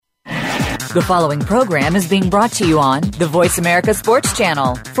The following program is being brought to you on the Voice America Sports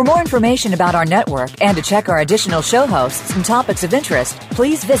Channel. For more information about our network and to check our additional show hosts and topics of interest,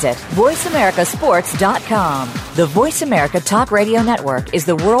 please visit voiceamericasports.com. The Voice America Talk Radio Network is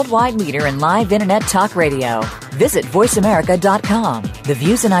the worldwide leader in live Internet talk radio. Visit voiceamerica.com. The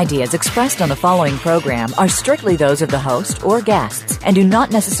views and ideas expressed on the following program are strictly those of the host or guests and do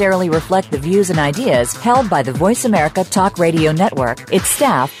not necessarily reflect the views and ideas held by the Voice America Talk Radio Network, its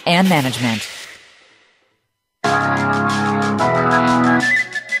staff, and management.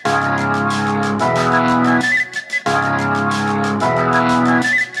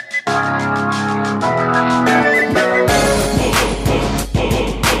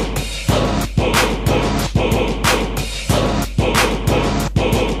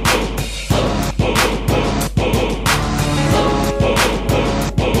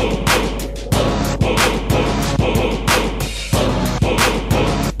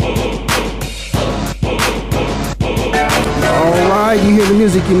 You hear the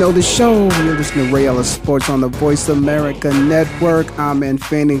music, you know the show. You're listening to Ellis Sports on the Voice America Network. I'm in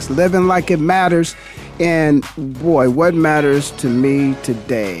Phoenix, living like it matters. And boy, what matters to me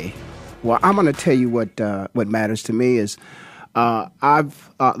today? Well, I'm going to tell you what matters to me is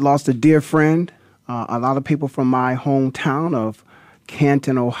I've lost a dear friend. A lot of people from my hometown of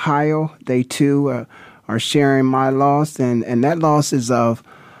Canton, Ohio, they too are sharing my loss. And that loss is of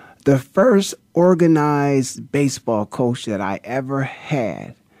the first organized baseball coach that I ever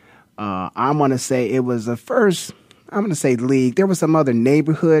had. I'm going to say it was the first, I'm going to say league. There were some other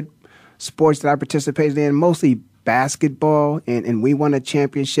neighborhood sports that I participated in, mostly basketball, and we won a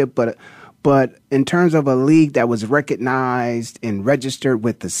championship. But in terms of a league that was recognized and registered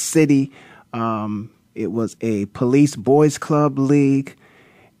with the city, it was a police boys club league.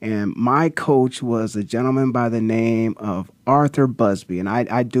 And my coach was a gentleman by the name of Arthur Busby, and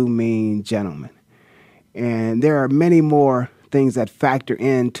I do mean gentleman. And there are many more things that factor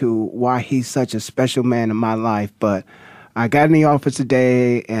into why he's such a special man in my life. But I got in the office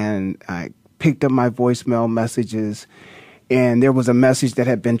today, and I picked up my voicemail messages, and there was a message that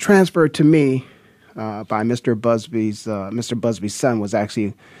had been transferred to me by Mr. Busby's. Mr. Busby's son was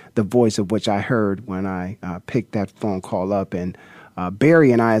actually the voice of which I heard when I picked that phone call up. And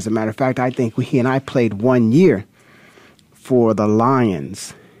Barry and I, as a matter of fact, I think he and I played 1 year for the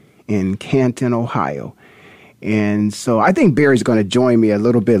Lions in Canton, Ohio. And so I think Barry's going to join me a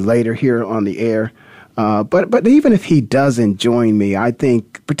little bit later here on the air. But even if he doesn't join me, I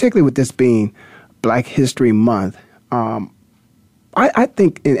think, particularly with this being Black History Month, I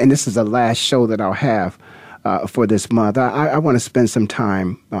think, and this is the last show that I'll have for this month, I want to spend some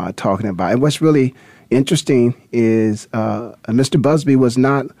time talking about it. And what's really interesting is Mr. Busby was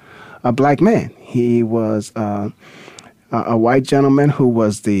not a black man. He was a white gentleman who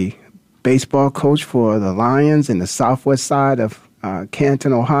was the baseball coach for the Lions in the southwest side of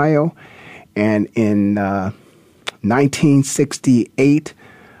Canton, Ohio. And in 1968,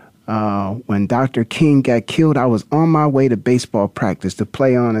 when Dr. King got killed, I was on my way to baseball practice to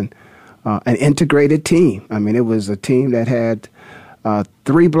play on an integrated team. I mean, it was a team that had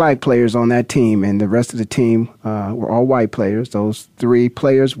 3 black players on that team, and the rest of the team were all white players. Those 3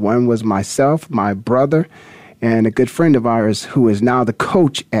 players, one was myself, my brother, and a good friend of ours who is now the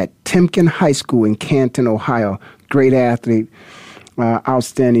coach at Timken High School in Canton, Ohio. Great athlete,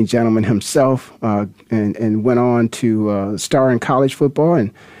 outstanding gentleman himself, and went on to star in college football,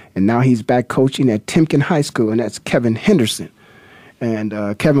 and now he's back coaching at Timken High School, and that's Kevin Henderson. And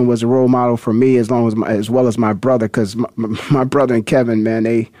Kevin was a role model for me as well as my brother, because my brother and Kevin, man,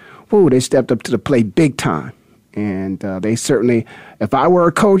 they stepped up to the plate big time. And they certainly, if I were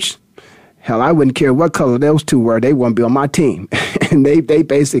a coach, hell, I wouldn't care what color those 2 were. They wouldn't be on my team. And they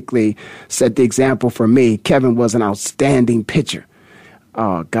basically set the example for me. Kevin was an outstanding pitcher.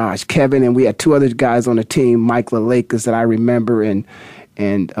 Oh, gosh, Kevin, and we had 2 other guys on the team, Mike Lakis that I remember, and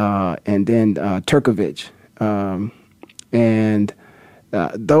then Turkovich.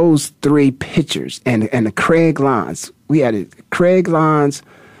 Those 3 pitchers and the Craig Lines. We had Craig Lines,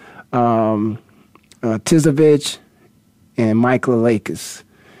 Tizovich, and Michael Lakis,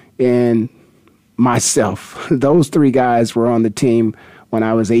 and myself. Those 3 guys were on the team when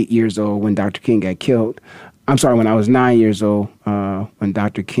I was 8 years old when Dr. King got killed. I'm sorry, when I was 9 years old when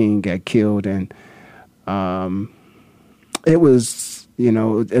Dr. King got killed. And it was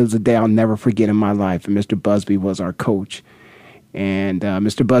a day I'll never forget in my life. And Mr. Busby was our coach. And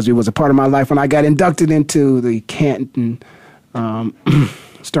Mr. Busby was a part of my life when I got inducted into the Canton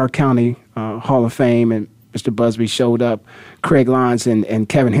Stark County Hall of Fame, and Mr. Busby showed up. Craig Lyons and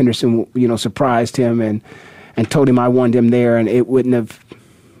Kevin Henderson, surprised him and told him I wanted him there, and it wouldn't have,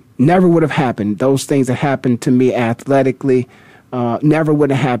 never would have happened. Those things that happened to me athletically never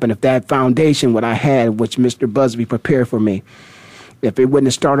would have happened if that foundation, what I had, which Mr. Busby prepared for me, if it wouldn't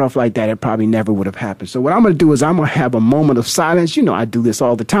have started off like that, it probably never would have happened. So what I'm going to do is I'm going to have a moment of silence. You know, I do this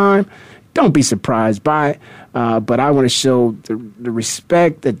all the time. Don't be surprised by it. But I want to show the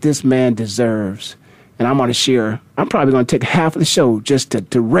respect that this man deserves. And I'm going to share. I'm probably going to take half of the show just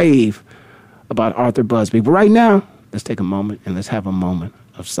to rave about Arthur Busby. But right now, let's take a moment and let's have a moment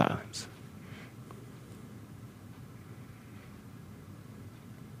of silence.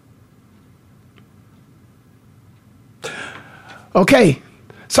 Okay,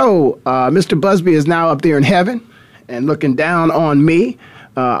 so Mr. Busby is now up there in heaven and looking down on me.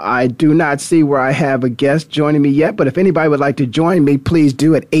 I do not see where I have a guest joining me yet, but if anybody would like to join me, please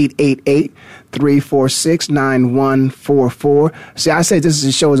do at 888-346-9144. See, I say this is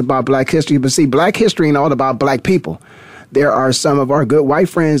a show is about black history, but see, black history ain't all about black people. There are some of our good white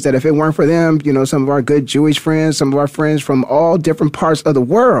friends that if it weren't for them, you know, some of our good Jewish friends, some of our friends from all different parts of the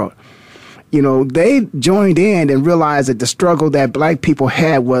world, you know, they joined in and realized that the struggle that black people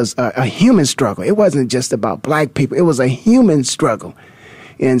had was a human struggle. It wasn't just about black people. It was a human struggle.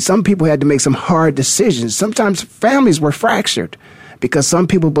 And some people had to make some hard decisions. Sometimes families were fractured because some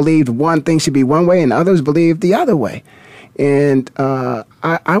people believed one thing should be one way and others believed the other way. And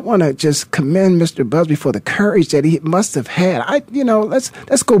I want to just commend Mr. Busby for the courage that he must have had.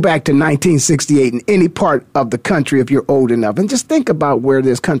 Let's go back to 1968 in any part of the country if you're old enough, and just think about where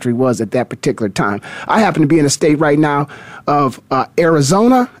this country was at that particular time. I happen to be in a state right now of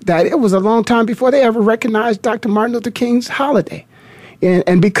Arizona that it was a long time before they ever recognized Dr. Martin Luther King's holiday.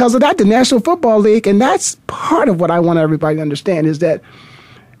 And because of that, the National Football League, and that's part of what I want everybody to understand, is that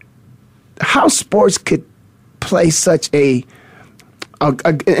how sports could play such and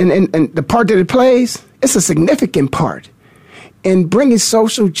the part that it plays, it's a significant part in bringing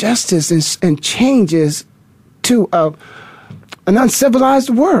social justice and changes to an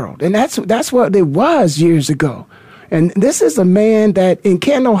uncivilized world. And that's what it was years ago. And this is a man that in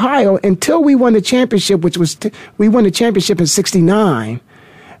Canton, Ohio, until we won the championship, we won the championship in '69.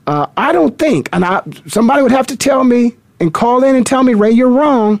 I don't think, and somebody would have to tell me and call in and tell me, Ray, you're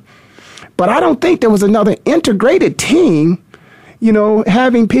wrong. But I don't think there was another integrated team, you know,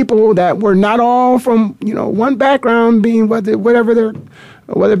 having people that were not all from, you know, one background, being whether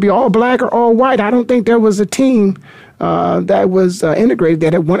it be all black or all white. I don't think there was a team that was integrated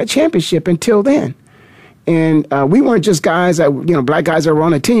that had won a championship until then. And we weren't just guys that, you know, black guys that were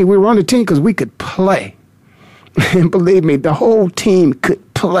on a team. We were on the team because we could play. And believe me, the whole team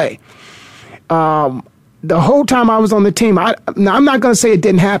could play. The whole time I was on the team, I'm not going to say it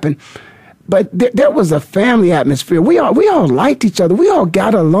didn't happen, but there was a family atmosphere. We all liked each other. We all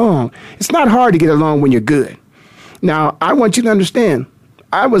got along. It's not hard to get along when you're good. Now, I want you to understand,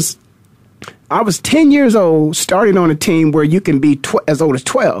 I was 10 years old, starting on a team where you can be as old as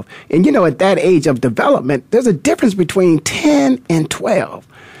 12. And, you know, at that age of development, there's a difference between 10 and 12.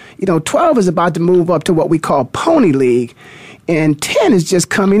 You know, 12 is about to move up to what we call Pony League, and 10 is just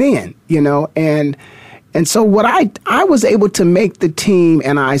coming in, you know. And so what I was able to make the team,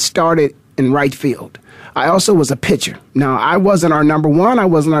 and I started in right field. I also was a pitcher. Now, I wasn't our number one. I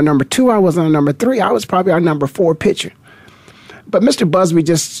wasn't our number two. I wasn't our number three. I was probably our number 4 pitcher. But Mr. Busby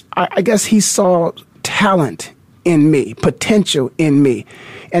I guess he saw talent in me, potential in me,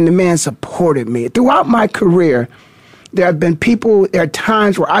 and the man supported me. Throughout my career, there are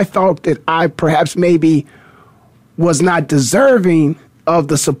times where I felt that I perhaps maybe was not deserving of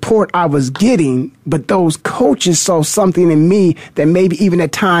the support I was getting, but those coaches saw something in me that maybe even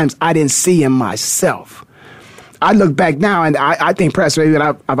at times I didn't see in myself. I look back now, and I think perhaps maybe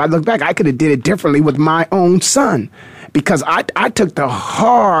if I look back, I could have did it differently with my own son, because I took the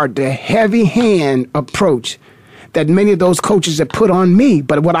heavy hand approach that many of those coaches had put on me.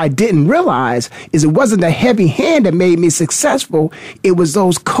 But what I didn't realize is it wasn't the heavy hand that made me successful. It was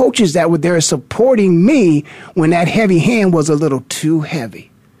those coaches that were there supporting me when that heavy hand was a little too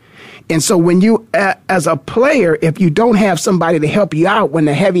heavy. And so when you, as a player, if you don't have somebody to help you out when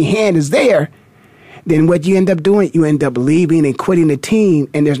the heavy hand is there, then what you end up doing, you end up leaving and quitting the team,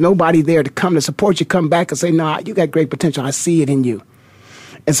 and there's nobody there to come to support you, come back and say, nah, you got great potential. I see it in you.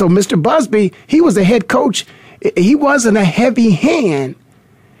 And so Mr. Busby, he was a head coach. He wasn't a heavy hand,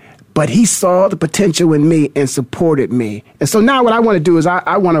 but he saw the potential in me and supported me. And so now what I want to do is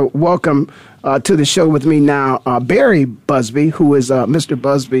I want to welcome to the show with me now Barry Busby, who is Mr.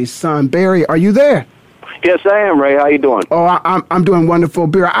 Busby's son. Barry, are you there? Yes, I am, Ray. How you doing? Oh, I'm doing wonderful,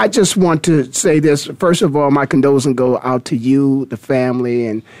 Beer. I just want to say this. First of all, my condolences go out to you, the family,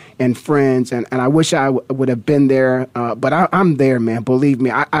 and friends. And I wish I would have been there, but I'm there, man. Believe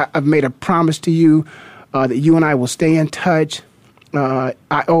me. I've made a promise to you that you and I will stay in touch.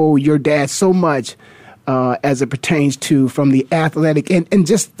 I owe your dad so much as it pertains to from the athletic and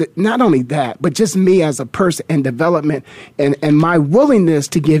just not only that, but just me as a person and development and my willingness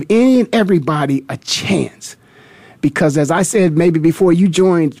to give any and everybody a chance. Because as I said, maybe before you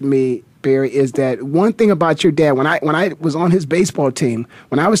joined me, Barry, is that one thing about your dad, when I was on his baseball team,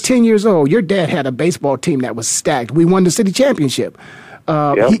 when I was 10 years old, your dad had a baseball team that was stacked. We won the city championship.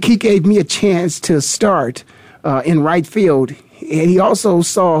 Yep. He gave me a chance to start in right field, and he also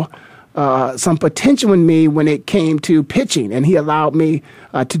saw some potential in me when it came to pitching, and he allowed me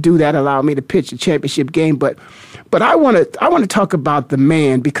to do that, allowed me to pitch a championship game. But I want to talk about the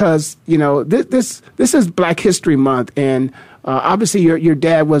man because this is Black History Month, and obviously your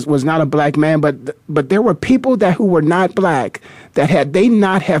dad was not a black man, but there were people who were not black that had they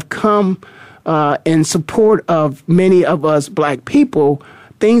not have come in support of many of us black people,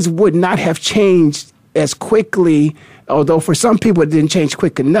 things would not have changed as quickly. Although for some people it didn't change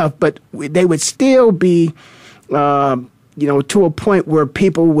quick enough, but they would still be, to a point where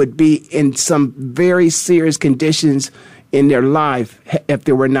people would be in some very serious conditions in their life if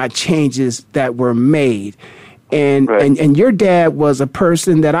there were not changes that were made. And right. and your dad was a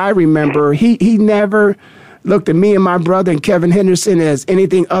person that I remember. He never looked at me and my brother and Kevin Henderson as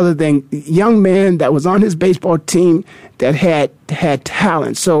anything other than young man that was on his baseball team that had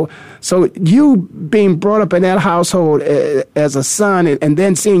talent. So you being brought up in that household as a son and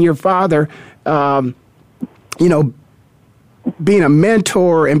then seeing your father, being a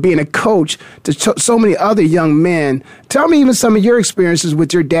mentor and being a coach to so many other young men. Tell me even some of your experiences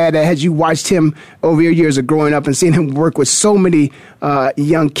with your dad as you watched him over your years of growing up and seeing him work with so many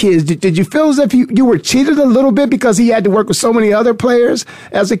young kids. Did you feel as if you were cheated a little bit because he had to work with so many other players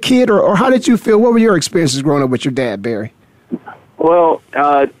as a kid, or how did you feel? What were your experiences growing up with your dad, Barry? Well,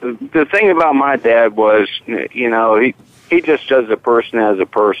 the thing about my dad was, he just does a person as a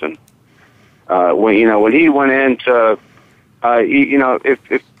person. When he went into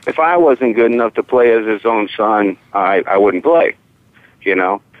if I wasn't good enough to play as his own son, I wouldn't play,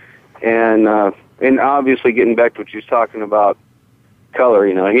 and obviously getting back to what you was talking about color,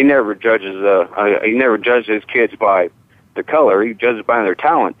 he never judges his kids by the color. He judges by their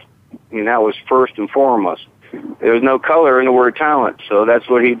talent. That was first and foremost. There was no color in the word talent, so that's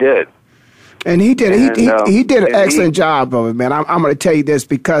what he did. And he did. He did an excellent job of it, man. I'm going to tell you this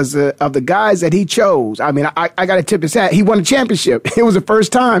because of the guys that he chose. I mean, I got to tip his hat. He won a championship. It was the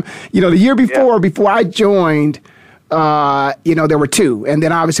first time. The year before I joined, there were two, and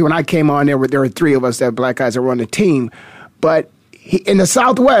then obviously when I came on, there were three of us that black guys that were on the team. But in the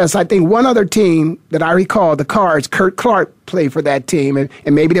Southwest, I think one other team that I recall, the Cards, Kurt Clark played for that team, and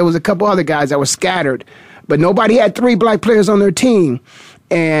maybe there was a couple other guys that were scattered, but nobody had three black players on their team.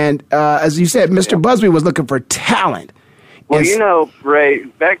 And as you said, Mr. Busby was looking for talent. Well, Ray,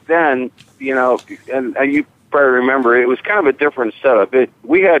 back then, and you probably remember, it was kind of a different setup.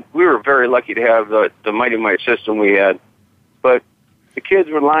 We were very lucky to have the Mighty Might system we had, but the kids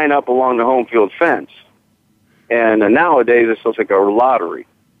would line up along the home field fence. And nowadays, it's just like a lottery,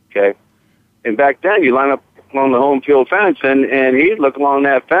 okay? And back then, you line up along the home field fence, and he'd look along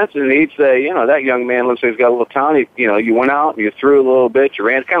that fence, and he'd say, that young man looks like he's got a little talent. You went out, and you threw a little bit, you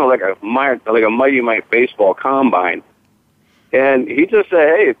ran, kind of like a Mighty Might baseball combine. And he'd just say,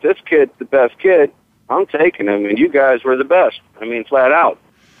 hey, if this kid's the best kid, I'm taking him, and you guys were the best. I mean, flat out.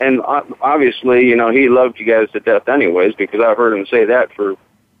 And obviously, he loved you guys to death anyways, because I've heard him say that for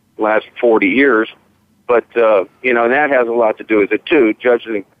the last 40 years. But, that has a lot to do with it, too,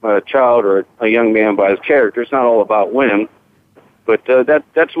 judging a child or a young man by his character. It's not all about winning, but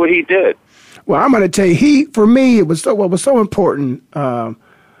that's what he did. Well, I'm going to tell you, for me, what was so important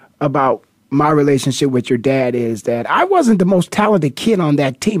about my relationship with your dad is that I wasn't the most talented kid on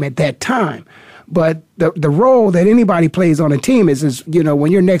that team at that time. But the role that anybody plays on a team is when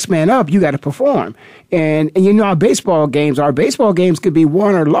you're next man up, you got to perform. And our baseball games could be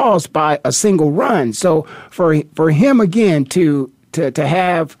won or lost by a single run. So for him, again, to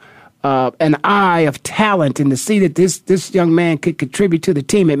have an eye of talent and to see that this young man could contribute to the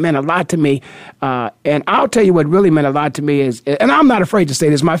team, it meant a lot to me. And I'll tell you what really meant a lot to me is, and I'm not afraid to say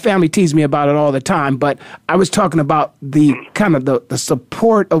this, my family teased me about it all the time, but I was talking about the kind of the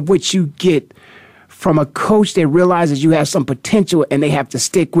support of which you get from a coach that realizes you have some potential and they have to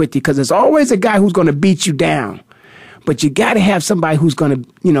stick with you, because there's always a guy who's going to beat you down, but you got to have somebody who's going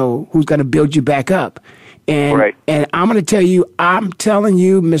to build you back up. And I'm going to tell you, I'm telling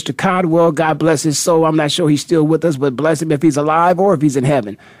you, Mr. Codwell, God bless his soul. I'm not sure he's still with us, but bless him if he's alive or if he's in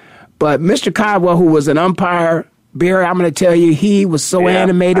heaven. But Mr. Codwell, who was an umpire, Barry, I'm going to tell you, he was so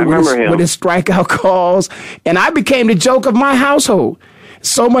animated with his strikeout calls. And I became the joke of my household.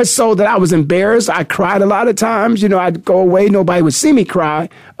 So much so that I was embarrassed. I cried a lot of times. I'd go away. Nobody would see me cry.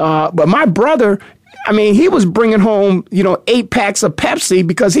 But my brother, he was bringing home, 8 packs of Pepsi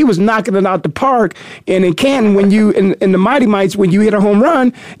because he was knocking it out the park. And in Canton, when you, in the Mighty Mites, when you hit a home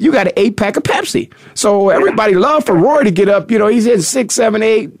run, you got an 8-pack of Pepsi. So everybody loved for Roy to get up. He's hitting 6, 7,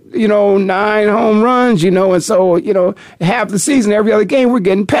 8, 9 home runs, and so, half the season, every other game, we're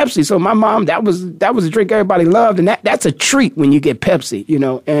getting Pepsi. So my mom, that was a drink everybody loved. And that's a treat when you get Pepsi,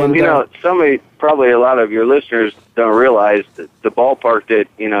 And, probably a lot of your listeners don't realize that the ballpark that,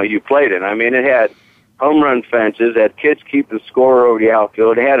 you played in, it had home run fences, it had kids keeping score over the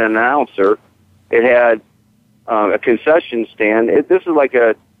outfield, it had an announcer, it had a concession stand.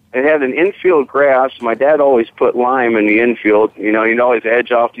 It had an infield grass. My dad always put lime in the infield. He'd always edge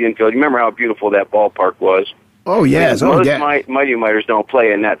off the infield. You remember how beautiful that ballpark was? Oh, yes. Most Mighty Miters don't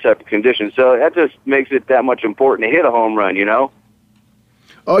play in that type of condition. So that just makes it that much important to hit a home run,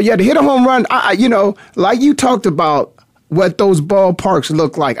 Oh, yeah, to hit a home run, like you talked about what those ballparks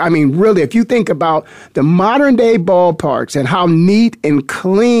look like. Really, if you think about the modern day ballparks and how neat and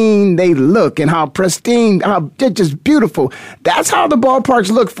clean they look and how pristine, how they're just beautiful. That's how the ballparks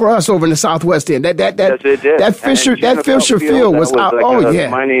look for us over in the Southwest end. That Fisher Field was out.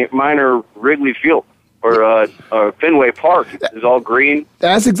 Minor Wrigley Field. Or Fenway Park is all green.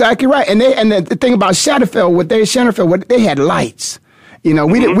 That's exactly right. And the thing about Shatterfield, they had lights. We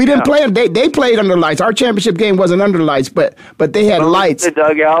didn't play. They played under lights. Our championship game wasn't under lights, but they had lights. The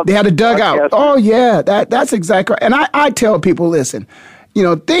dugout. They had a dugout. Oh yeah, that's exactly right. And I tell people, listen,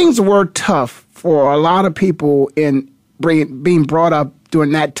 things were tough for a lot of people in being brought up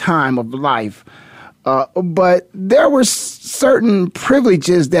during that time of life. But there were certain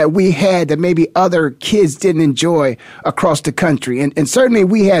privileges that we had that maybe other kids didn't enjoy across the country, and certainly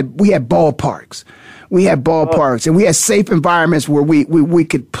we had ballparks. We had ballparks and we had safe environments where we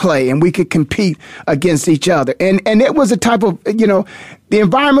could play and we could compete against each other. And it was a type of, the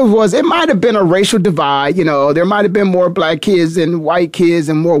environment it might have been a racial divide. There might have been more black kids than white kids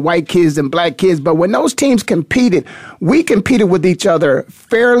and more white kids than black kids. But when those teams competed, we competed with each other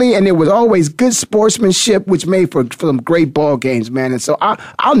fairly. And it was always good sportsmanship, which made for some great ball games, man. And so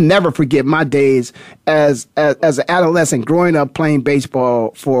I'll never forget my days as an adolescent growing up playing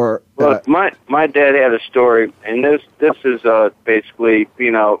baseball for. Look, my dad had a story, and this is basically,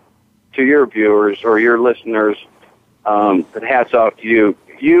 to your viewers or your listeners, but hats off to you.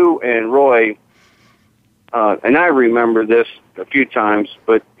 You and Roy, and I remember this a few times,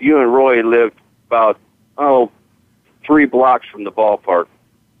 but you and Roy lived about, 3 blocks from the ballpark.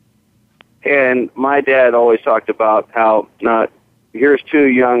 And my dad always talked about how, here's 2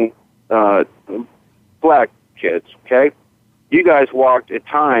 young black kids, okay? You guys walked at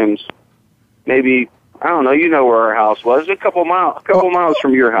times, maybe, I don't know, where our house was, a couple miles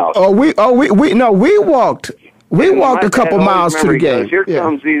from your house. We walked. We walked a couple miles to the game. Here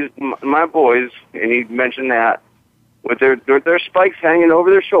comes my boys, and he mentioned that, with their spikes hanging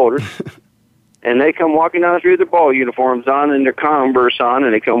over their shoulders, and they come walking down the street with their ball uniforms on and their Converse on,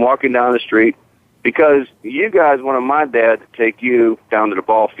 and they come walking down the street because you guys wanted my dad to take you down to the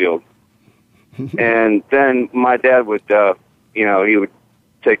ball field. And then my dad would, he would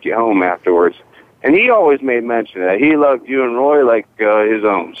take you home afterwards. And he always made mention of that. He loved you and Roy like his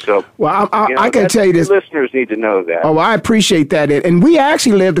own. So, well, I can tell you this. Listeners need to know that. Oh, I appreciate that. And we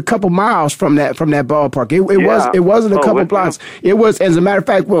actually lived a couple miles from that ballpark. It wasn't a couple blocks. It was, as a matter of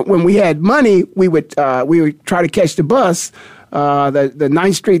fact, when we had money, we would try to catch the bus, the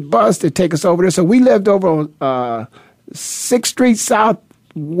 9th Street bus to take us over there. So we lived over on 6th Street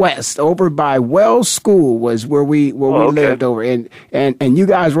Southwest, over by Wells School was where we lived over, and you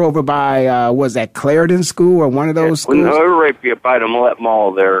guys were over by was that Clarendon School or one of those schools? No, we were right by the Millette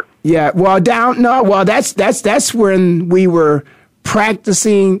Mall there. Yeah, that's when we were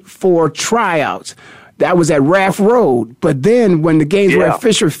practicing for tryouts. That was at Raft Road, but then when the games were at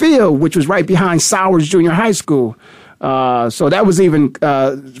Fisher Field, which was right behind Sowers Junior High School, so that was even.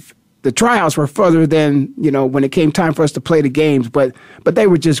 The tryouts were further than, when it came time for us to play the games, but they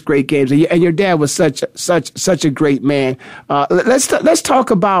were just great games. And your dad was such a great man. Let's talk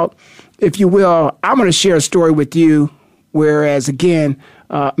about, if you will, I'm going to share a story with you, whereas again,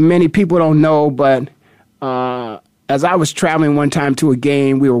 many people don't know, but as I was traveling one time to a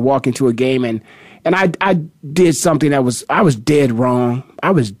game, we were walking to a game, And I did something I was dead wrong.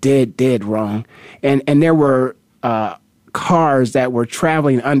 I was dead wrong. And there were cars that were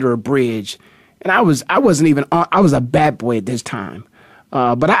traveling under a bridge. And I wasn't even on, I was a bad boy at this time.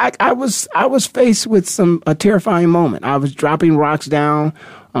 But I was faced with a terrifying moment. I was dropping rocks down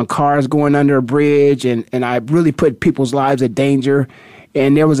on cars going under a bridge, and I really put people's lives at danger.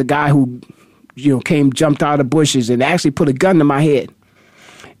 And there was a guy who, jumped out of the bushes and actually put a gun to my head.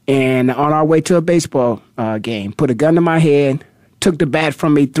 And on our way to a baseball game, put a gun to my head, took the bat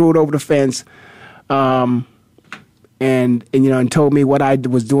from me, threw it over the fence, and told me what I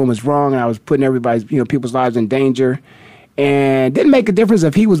was doing was wrong, and I was putting people's lives in danger. And it didn't make a difference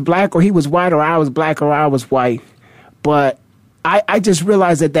if he was black or he was white or I was black or I was white. But I just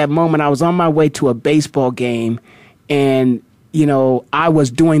realized at that moment I was on my way to a baseball game, and I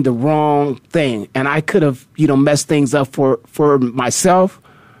was doing the wrong thing, and I could have messed things up for myself,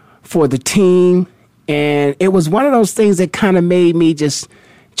 for the team. And it was one of those things that kind of made me just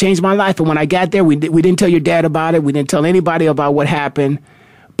change my life. And when I got there, we didn't tell your dad about it. We didn't tell anybody about what happened.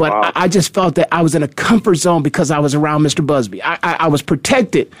 But wow. I just felt that I was in a comfort zone because I was around Mr. Busby. I was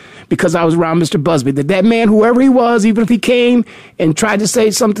protected because I was around Mr. Busby. That man, whoever he was, even if he came and tried to say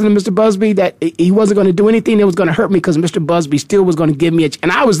something to Mr. Busby, that he wasn't going to do anything that was going to hurt me because Mr. Busby still was going to give me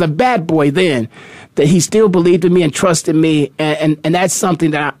and I was the bad boy then, that he still believed in me and trusted me. And that's something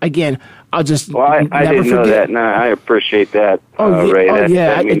that, I'll just I didn't know that, and I appreciate that, Ray.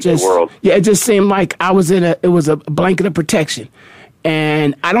 That means the world. Yeah, it just seemed like I was it was a blanket of protection.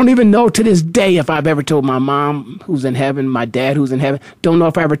 And I don't even know to this day if I've ever told my mom, who's in heaven, my dad, who's in heaven. Don't know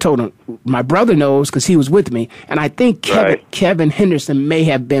if I ever told him. My brother knows because he was with me. And I think Kevin Henderson may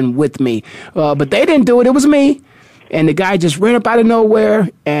have been with me. But they didn't do it. It was me. And the guy just ran up out of nowhere,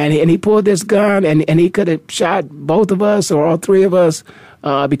 and he pulled this gun, and he could have shot both of us or all three of us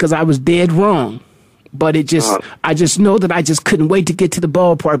because I was dead wrong. But I just know that I just couldn't wait to get to the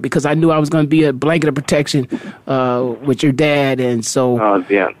ballpark because I knew I was going to be a blanket of protection with your dad. And so,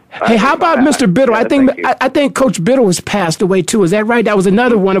 hey, how about Mr. Biddle? I think Coach Biddle has passed away too. Is that right? That was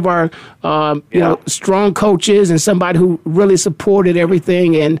another one of our strong coaches and somebody who really supported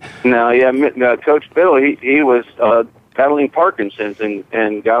everything. And Coach Biddle, he was battling Parkinson's,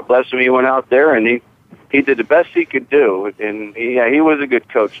 and God bless him, he went out there and he did the best he could do, and he was a good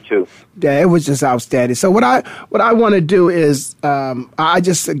coach too. Yeah, it was just outstanding. So what I want to do is, Bear,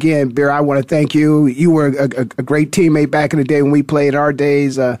 I want to thank you. You were a great teammate back in the day when we played our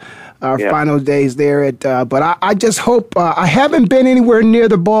days, final days there at. But I just hope I haven't been anywhere near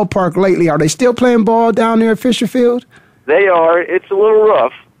the ballpark lately. Are they still playing ball down there at Fisher Field? They are. It's a little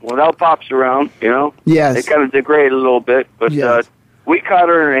rough without Pops around. Yes. They kind of degrade a little bit, but. Yes. We caught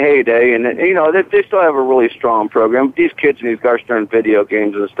her in a heyday, and they still have a really strong program. These kids and these guys turn video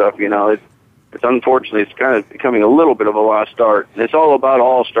games and stuff. It's unfortunately it's kind of becoming a little bit of a lost art. And it's all about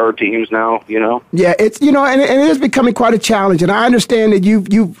all-star teams now. Yeah, it's and it is becoming quite a challenge. And I understand that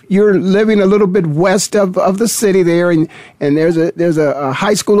you're living a little bit west of the city there, and there's a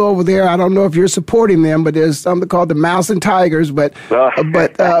high school over there. I don't know if you're supporting them, but there's something called the Mouse and Tigers. But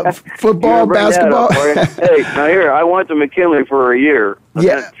football, basketball. Hey, now here I went to McKinley for a year.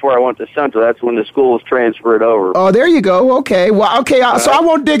 Before I went to Central, that's when the schools transferred over. Oh, there you go. Okay. Well, so I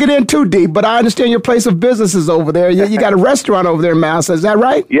won't dig it in too deep, but I understand your place of business is over there. You got a restaurant over there in Mouse. Is that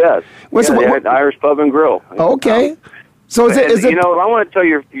right? Yes. Irish Pub and Grill. Okay. So is it? I want to tell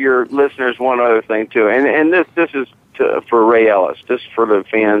your listeners one other thing too, and this is for Ray Ellis. This is for the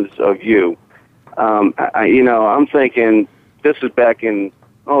fans of you. I'm thinking this is back in.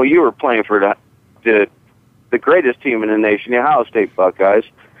 Oh, you were playing for the greatest team in the nation, the Ohio State Buckeyes,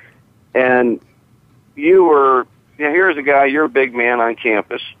 and you were. Here's a guy. You're a big man on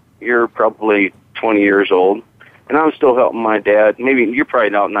campus. You're probably 20 years old, and I'm still helping my dad. Maybe you're probably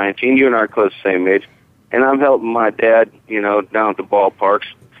about 19. You and I are close to the same age, and I'm helping my dad. Down at the ballparks.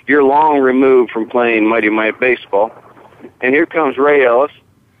 You're long removed from playing Mighty Might baseball, and here comes Ray Ellis.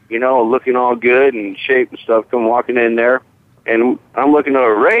 Looking all good and shape and stuff. Come walking in there. And I'm looking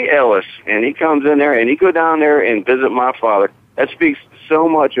over Ray Ellis, and he comes in there, and he go down there and visit my father. That speaks so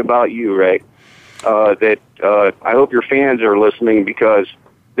much about you, Ray, that I hope your fans are listening because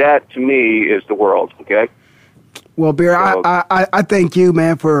that, to me, is the world, okay? Well, Bear, I thank you,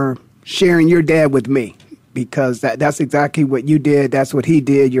 man, for sharing your dad with me because that's exactly what you did. That's what he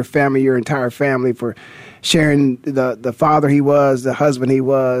did, your family, your entire family, for sharing the father he was, the husband he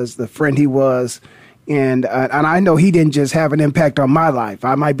was, the friend he was. And I know he didn't just have an impact on my life.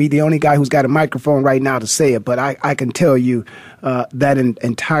 I might be the only guy who's got a microphone right now to say it, but I can tell you that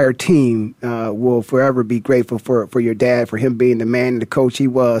entire team will forever be grateful for your dad, for him being the man and the coach he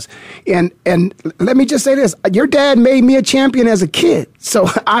was. And let me just say this: your dad made me a champion as a kid, so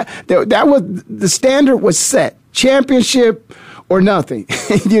that was the standard was set: championship or nothing,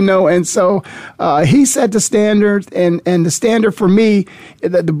 and so he set the standard, and the standard for me,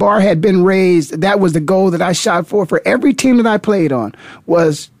 the bar had been raised. That was the goal that I shot for every team that I played on,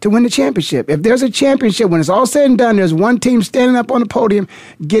 was to win the championship. If there's a championship, when it's all said and done, there's one team standing up on the podium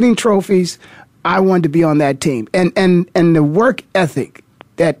getting trophies, I wanted to be on that team. And the work ethic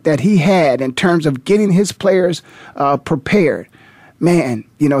that he had in terms of getting his players prepared, man,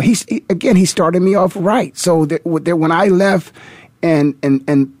 he started me off right. So that when I left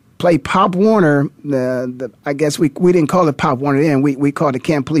and play Pop Warner, I guess we didn't call it Pop Warner then. We called it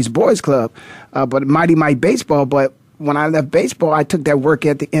Camp Police Boys Club, but Mighty Mike Baseball. But when I left baseball, I took that work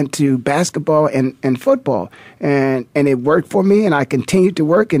into basketball and football, and it worked for me. And I continued to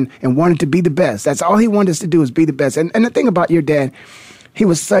work and wanted to be the best. That's all he wanted us to do, is be the best. And the thing about your dad, he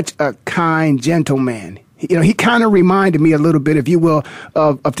was such a kind, gentle man. He kind of reminded me a little bit, if you will,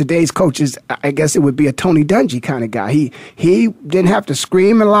 of today's coaches. I guess it would be a Tony Dungy kind of guy. He didn't have to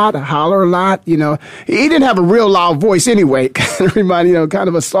scream a lot, holler a lot. He didn't have a real loud voice anyway. Kind of reminded, kind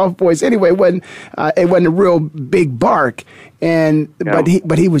of a soft voice anyway. It wasn't a real big bark.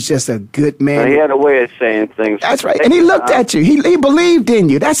 But he was just a good man. He had a way of saying things. That's right. And he looked at you. He believed in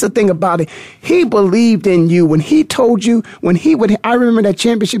you. That's the thing about it. He believed in you when he told you, I remember that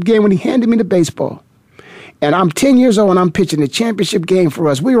championship game when he handed me the baseball. And I'm 10 years old, and I'm pitching the championship game for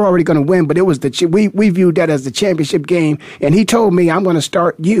us. We were already going to win, but it was we viewed that as the championship game. And he told me, I'm going to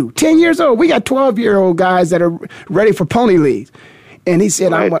start you. 10 years old. We got 12-year-old guys that are ready for pony leagues. And he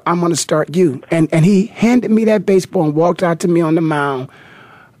said, right, I'm going to start you. And he handed me that baseball and walked out to me on the mound.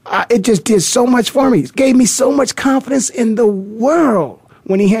 It just did so much for me. It gave me so much confidence in the world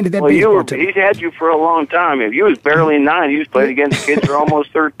when he handed that baseball to me. He's had you for a long time. If you was barely 9, he was playing against kids who are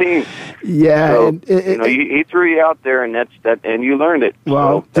almost 13. Yeah, so, he threw you out there, and and you learned it.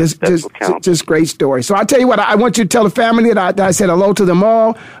 Well, so that's what counts. Just great story. So I'll tell you what, I want you to tell the family that I said hello to them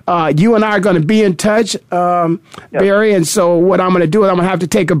all. You and I are going to be in touch, Barry. And so what I'm going to do is I'm going to have to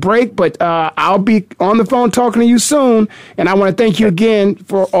take a break, but I'll be on the phone talking to you soon. And I want to thank you again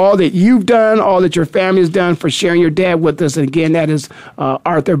for all that you've done, all that your family has done, for sharing your dad with us. And again, that is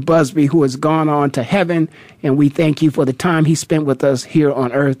Arthur Busby, who has gone on to heaven, and we thank you for the time he spent with us here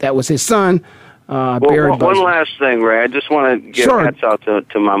on earth. That was his son, Barry Busby. One last thing, Ray. I just want to give hats out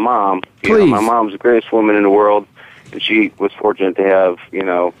to my mom. Please. My mom's the greatest woman in the world, and she was fortunate to have,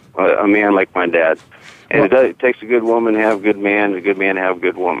 a man like my dad. And it takes a good woman to have a good man, and a good man to have a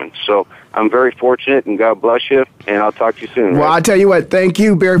good woman. So I'm very fortunate, and God bless you, and I'll talk to you soon. Well, right? I'll tell you what, thank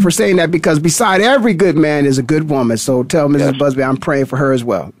you, Barry, for saying that, because beside every good man is a good woman. So tell Mrs. Busby I'm praying for her as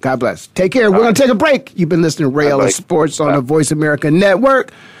well. God bless. Take care. We're going to take a break. You've been listening to Ray Ellis Sports on the Voice America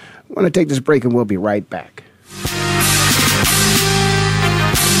Network. We're going to take this break, and we'll be right back.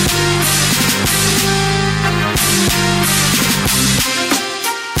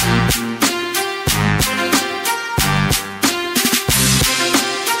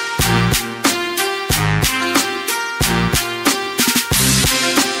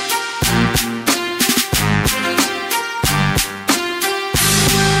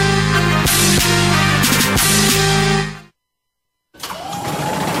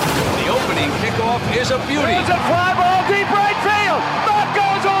 Is a beauty. It's a fly ball deep right field. Back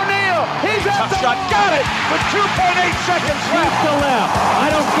goes O'Neal. He's at the shot. Got it with 2.8 seconds left to left. I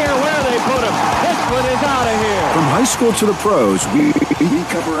don't care where they put him. This one is out of here. From high school to the pros, we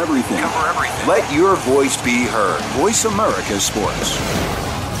cover everything. Let your voice be heard. Voice America Sports.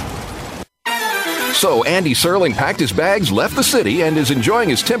 So Andy Serling packed his bags, left the city, and is enjoying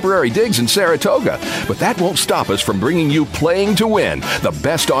his temporary digs in Saratoga. But that won't stop us from bringing you Playing to Win, the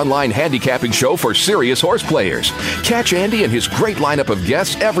best online handicapping show for serious horse players. Catch Andy and his great lineup of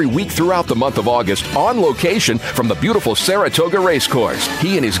guests every week throughout the month of August on location from the beautiful Saratoga Racecourse.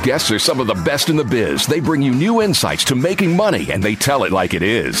 He and his guests are some of the best in the biz. They bring you new insights to making money, and they tell it like it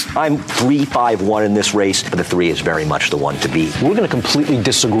is. I'm 3-5-1 in this race, but the 3 is very much the one to beat. We're going to completely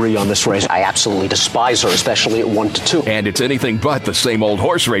disagree on this race. I absolutely despise despise her, especially at 1-2. And it's anything but the same old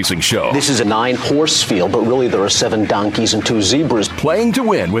horse racing show. This is a 9-horse field, but really there are 7 donkeys and 2 zebras. Playing to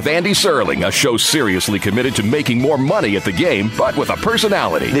Win with Andy Serling, a show seriously committed to making more money at the game, but with a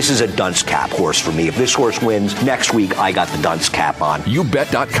personality. This is a dunce cap horse for me. If this horse wins, next week I got the dunce cap on.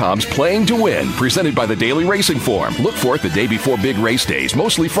 YouBet.com's Playing to Win, presented by the Daily Racing Form. Look for it the day before big race days,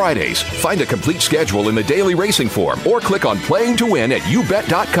 mostly Fridays. Find a complete schedule in the Daily Racing Form or click on Playing to Win at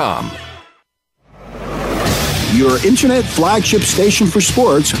YouBet.com. Your internet flagship station for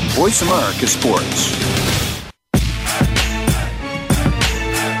sports, Voice America Sports.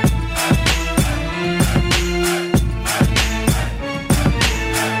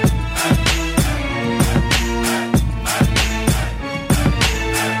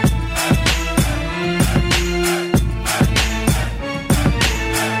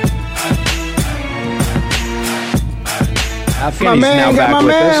 My man, got my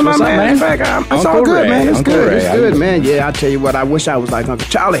man, my man back. It's all good, man. It's good. It's good, man. Yeah, I tell you what, I wish I was like Uncle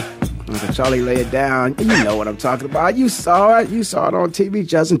Charlie. Uncle Charlie lay it down. You know what I'm talking about. You saw it. You saw it on TV.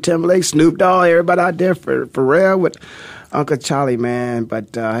 Justin Timberlake, Snoop Dogg, everybody out there for Pharrell with Uncle Charlie, man.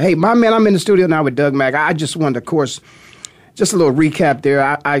 But, hey, my man, I'm in the studio now with Doug Mack. I just wanted, of course, just a little recap there.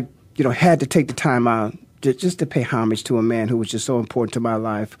 I had to take the time out just to pay homage to a man who was just so important to my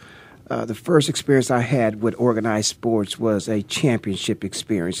life. The first experience I had with organized sports was a championship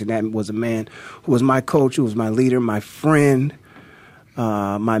experience, and that was a man who was my coach, who was my leader, my friend,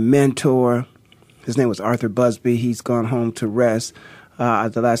 my mentor. His name was Arthur Busby. He's gone home to rest.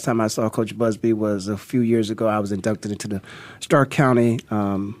 The last time I saw Coach Busby was a few years ago. I was inducted into the Stark County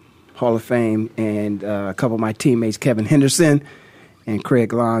Hall of Fame, and a couple of my teammates, Kevin Henderson and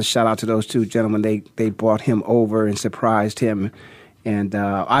Craig Lons, shout out to those two gentlemen. They brought him over and surprised him. And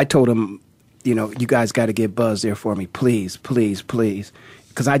I told him, you guys got to get Buzz there for me, please, please, please,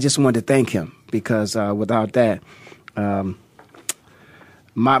 because I just wanted to thank him, because without that,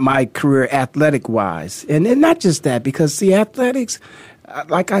 my career athletic-wise, and not just that, because, see, athletics,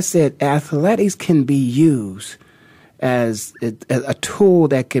 like I said, athletics can be used as a tool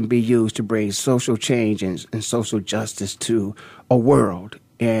that can be used to bring social change and social justice to a world.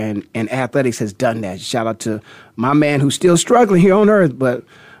 And athletics has done that. Shout out to my man who's still struggling here on earth, but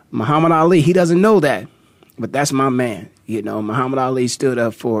Muhammad Ali, he doesn't know that. But that's my man. Muhammad Ali stood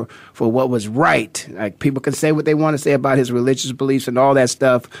up for what was right. Like, people can say what they want to say about his religious beliefs and all that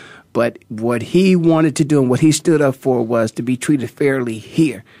stuff, but what he wanted to do and what he stood up for was to be treated fairly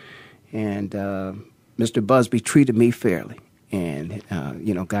here. And Mr. Busby treated me fairly. And,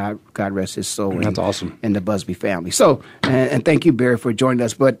 God rest his soul. That's awesome. And the Busby family. So, and thank you, Barry, for joining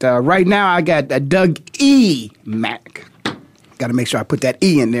us. But right now I got Doug E. Mack. Got to make sure I put that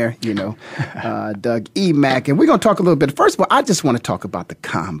E in there, Doug E. Mack. And we're going to talk a little bit. First of all, I just want to talk about the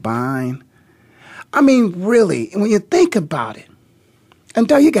Combine. I mean, really, when you think about it, and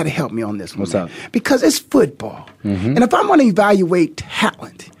Doug, you got to help me on this one. What's up? Because it's football. Mm-hmm. And if I'm going to evaluate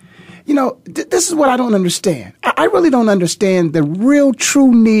talent, this is what I don't understand. I really don't understand the real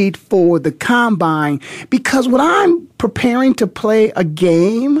true need for the Combine, because when I'm preparing to play a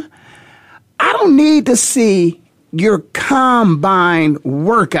game, I don't need to see your Combine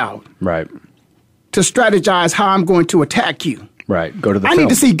workout. Right. To strategize how I'm going to attack you. Right. Go to the film. I need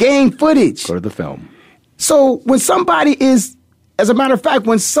to see game footage. Go to the film. So when somebody is, as a matter of fact,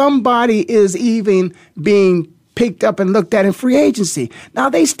 when somebody is even being picked up and looked at in free agency. Now,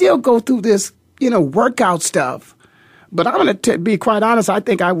 they still go through this, workout stuff. But I'm going to be quite honest. I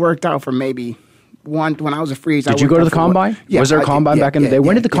think I worked out for maybe when I was a free agent. Did you go to the Combine? Yeah, was there a Combine back in the day?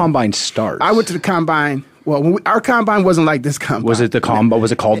 When did the Combine start? I went to the Combine. Well, our Combine wasn't like this Combine. Was it the Combine?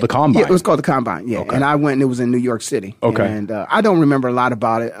 Was it called the Combine? Yeah, it was called the Combine, yeah. Okay. And I went, and it was in New York City. Okay. And I don't remember a lot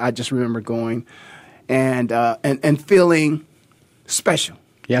about it. I just remember going and feeling special.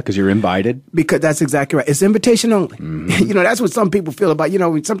 Yeah, because you're invited. Because that's exactly right. It's invitation only. Mm-hmm. That's what some people feel about,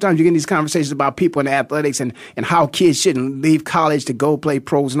 sometimes you get in these conversations about people in athletics and how kids shouldn't leave college to go play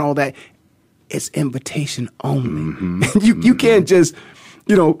pros and all that. It's invitation only. Mm-hmm. You can't just,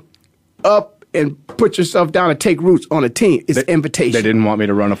 up and put yourself down and take roots on a team. It's invitation. They didn't want me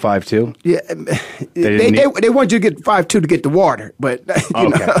to run a 5.2? Yeah. They want you to get 5.2 to get the water, but okay. All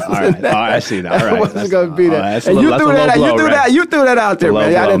right. I see that. All right. Wasn't going to be that. And you threw that out there,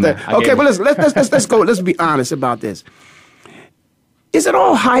 man. Okay, but let's go. Let's be honest about this. Is it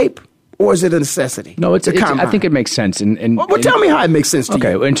all hype, or is it a necessity? No, I think it makes sense. Tell me how it makes sense to you.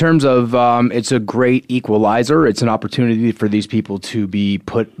 Okay, in terms of it's a great equalizer. It's an opportunity for these people to be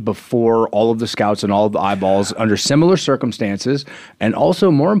put before all of the scouts and all of the eyeballs under similar circumstances, and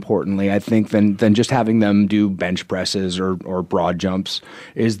also more importantly, I think than just having them do bench presses or broad jumps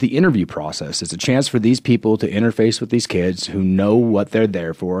is the interview process. It's a chance for these people to interface with these kids who know what they're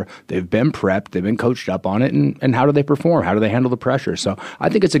there for. They've been prepped, they've been coached up on it, and how do they perform? How do they handle the pressure? So I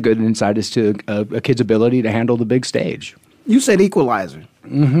think it's a good insight as to a kid's ability to handle the big stage. You said equalizer.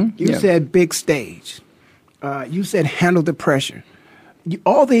 Mm-hmm. You said big stage. You said handle the pressure.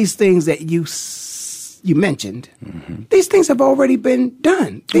 All these things that you mentioned, these things have already been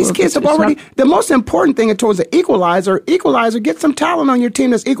done. These kids have already. The most important thing towards the equalizer, get some talent on your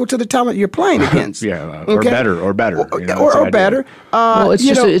team that's equal to the talent you're playing against. Or better. Or better. Well,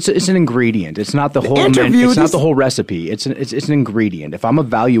 it's an ingredient. It's not the whole. It's not the whole recipe. It's an ingredient. If I'm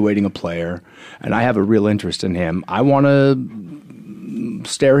evaluating a player and I have a real interest in him, I want to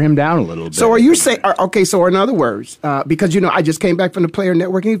stare him down a little bit. So are you saying, okay, so in other words, because, I just came back from the player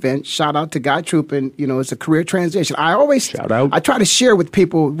networking event, shout out to Guy Troop, and, it's a career transition. Shout out. I try to share with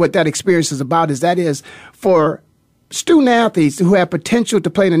people what that experience is about, that is for student athletes who have potential to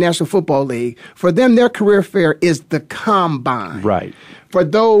play in the National Football League, for them, their career fair is the combine. Right. For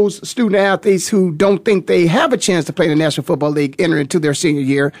those student athletes who don't think they have a chance to play in the National Football League, enter into their senior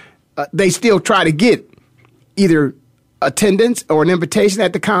year, they still try to get either attendance or an invitation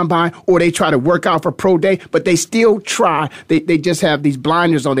at the combine, or they try to work out for pro day, but they still try. They just have these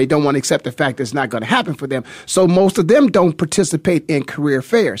blinders on. They don't want to accept the fact that it's not going to happen for them. So most of them don't participate in career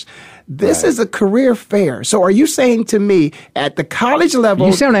fairs. This is a career fair. So are you saying to me at the college level?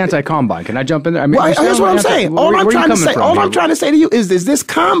 You sound anti-combine. Can I jump in there? I mean, here's what I'm saying. All I'm trying to say to you is this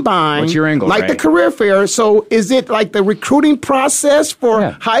combine, what's your angle, like the career fair? So is it like the recruiting process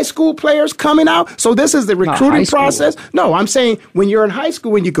for high school players coming out? So this is the recruiting process? No, I'm saying when you're in high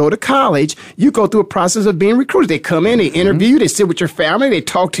school, when you go to college, you go through a process of being recruited. They come in, they interview you, they sit with your family, they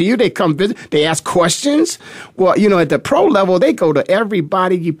talk to you, they come visit, they ask questions. Well, at the pro level, they go to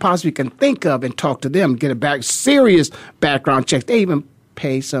everybody you possibly can think of and talk to them, get a serious background check. They even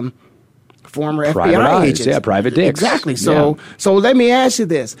pay some former FBI agents. Yeah, private dicks. Exactly. So let me ask you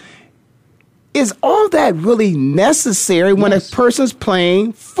this. Is all that really necessary when a person's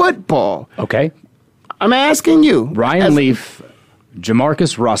playing football? Okay. I'm asking you. Ryan Leaf,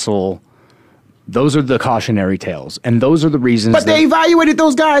 Jamarcus Russell, those are the cautionary tales. And those are the reasons. But they evaluated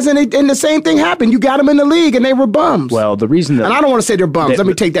those guys, and the same thing happened. You got them in the league, and they were bums. Well, the reason that. And I don't want to say they're bums. Let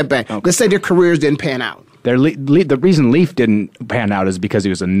me take that back. Okay. Let's say their careers didn't pan out. The reason Leaf didn't pan out is because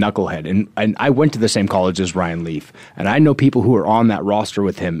he was a knucklehead. And I went to the same college as Ryan Leaf. And I know people who are on that roster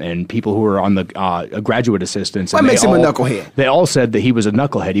with him and people who are on the graduate assistants. What makes him a knucklehead? They all said that he was a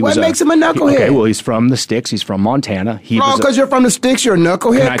knucklehead. What makes him a knucklehead? Okay, well, he's from the sticks. He's from Montana. Because you're from the sticks, you're a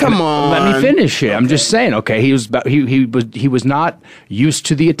knucklehead? Come on. Let me finish it. I'm just saying, okay, he was not used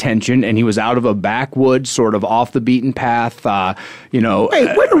to the attention, and he was out of a backwoods, sort of off the beaten path, Wait,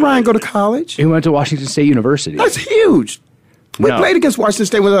 where did Ryan go to college? He went to Washington State University. That's huge. We played against Washington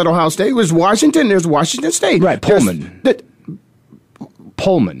State without Ohio State. It was Washington, there's Washington State. Right, Pullman.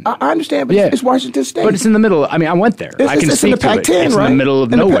 Pullman. I understand, but it's Washington State. But it's in the middle. I mean, I went there. I can speak to it. It's in the middle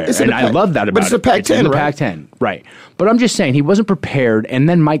of nowhere, and I love that about it. But it's the Pac-10, It's in the Pac-10, right. But I'm just saying, he wasn't prepared, and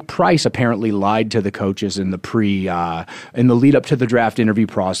then Mike Price apparently lied to the coaches in the in the lead up to the draft interview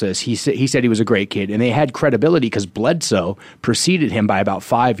process. He said he was a great kid, and they had credibility because Bledsoe preceded him by about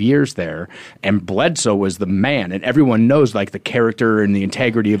 5 years there, and Bledsoe was the man, and everyone knows like the character and the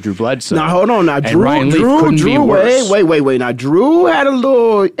integrity of Drew Bledsoe. Now hold on, Drew, wait. Now Drew had a little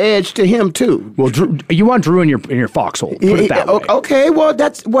edge to him too. Well, Drew, you want Drew in your foxhole. Put it that way. Okay, well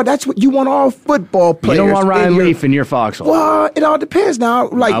that's what you want all football players. You don't want Ryan Leaf in your foxhole. Well, it all depends now.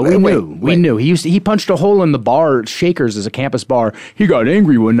 Like we knew. He punched a hole in the bar at Shakers as a campus bar. He got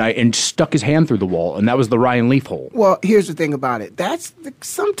angry one night and stuck his hand through the wall, and that was the Ryan Leaf hole. Well, here's the thing about it.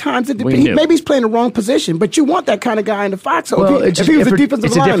 Sometimes it depends. Maybe he's playing the wrong position, but you want that kind of guy in the foxhole. Well, it's a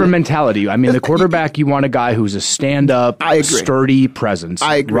different mentality. I mean, the quarterback, you want a guy who's a stand-up, sturdy presence.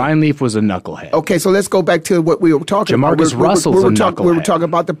 I agree. Ryan Leaf was a knucklehead. Okay, so let's go back to what we were talking about. Jamarcus Russell's a knucklehead. We were talking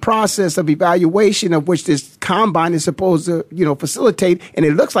about the process of evaluation of which this combine is supposed to, facilitate, and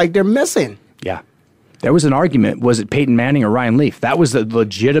it looks like they're missing. Yeah. There was an argument. Was it Peyton Manning or Ryan Leaf? That was the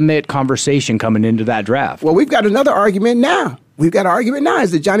legitimate conversation coming into that draft. Well, we've got another argument now.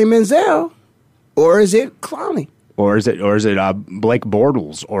 Is it Johnny Manziel or is it Clowney? Or is it Blake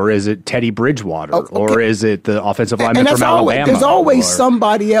Bortles? Or is it Teddy Bridgewater? Okay. Or is it the offensive lineman from Alabama? There's always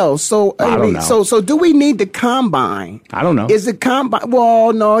somebody else. So I don't know. So do we need the combine? I don't know. Is it combine?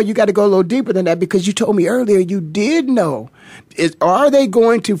 Well, no, you got to go a little deeper than that because you told me earlier you did know. Are they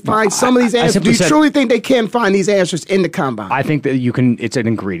going to find some of these answers? Do you truly think they can find these answers in the combine? I think that you can. It's an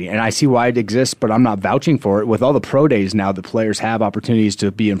ingredient, and I see why it exists, but I'm not vouching for it. With all the pro days now that players have opportunities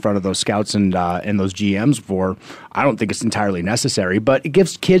to be in front of those scouts and those GMs for, I don't think it's entirely necessary, but it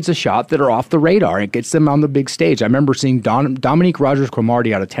gives kids a shot that are off the radar. It gets them on the big stage. I remember seeing Dominique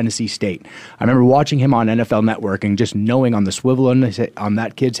Rodgers-Cromartie out of Tennessee State. I remember watching him on NFL Network and just knowing on the swivel on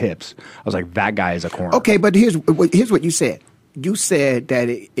that kid's hips, I was like, that guy is a corner. Okay, but here's what you said. You said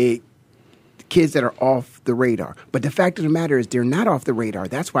that kids that are off the radar, but the fact of the matter is they're not off the radar.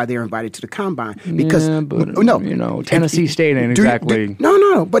 That's why they're invited to the combine. Because Tennessee State ain't exactly.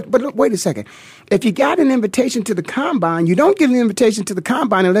 No. But wait a second. If you got an invitation to the combine, you don't get an invitation to the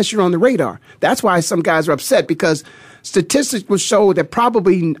combine unless you're on the radar. That's why some guys are upset because statistics will show that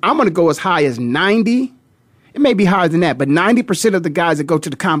probably I'm going to go as high as 90. It may be higher than that, but 90% of the guys that go to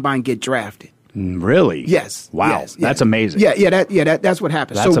the combine get drafted. Really? Yes. Wow. Yes, that's amazing. That's what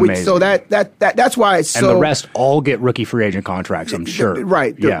happens. That's amazing. So that's why it's and the rest all get rookie free agent contracts, I'm sure.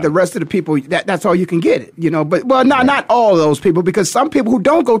 Right. The rest of the people, that's all you can get. But not all those people, because some people who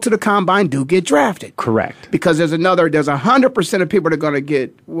don't go to the combine do get drafted. Correct. Because there's 100% of people that are going to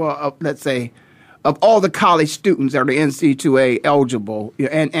get, let's say, of all the college students that are the NCAA eligible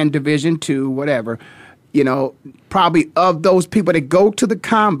and Division II, whatever. Probably of those people that go to the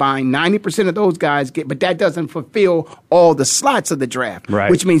combine, 90% of those guys get, but that doesn't fulfill all the slots of the draft. Right.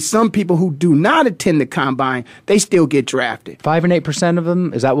 Which means some people who do not attend the combine, they still get drafted. 5 and 8% of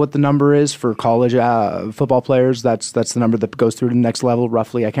them, is that what the number is for college football players? That's the number that goes through to the next level,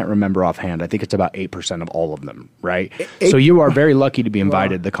 roughly. I can't remember offhand. I think it's about 8% of all of them, right? So you are very lucky to be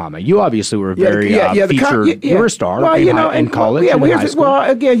invited to the combine. You obviously were very featured. You were a star in college and in high school. Well,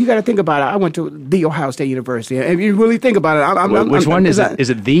 again, you got to think about it. I went to the Ohio State University. If you really think about it, which one is it? Is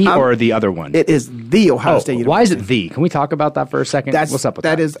it the or the other one? It is the Ohio State University. Why is it the? Can we talk about that for a second? What's up with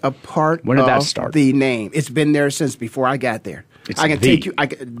that? That is a part when did that start? The name. It's been there since before I got there. The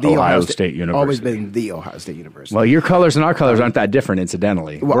Ohio State University. Always been the Ohio State University. Well, your colors and our colors aren't that different,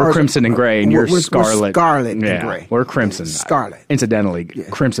 incidentally. We're crimson and gray, and you're scarlet. We're scarlet and gray. We're crimson. Scarlet. Incidentally,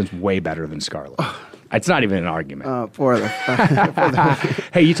 crimson's way better than scarlet. It's not even an argument.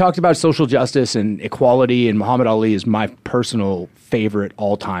 Hey, you talked about social justice and equality, and Muhammad Ali is my personal favorite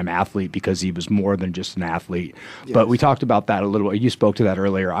all-time athlete because he was more than just an athlete. Yes. But we talked about that a little bit. You spoke to that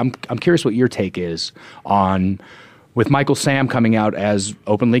earlier. I'm curious what your take is on, with Michael Sam coming out as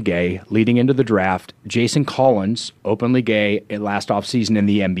openly gay, leading into the draft, Jason Collins, openly gay last offseason in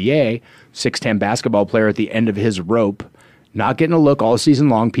the NBA, 6'10" basketball player at the end of his rope, not getting a look all season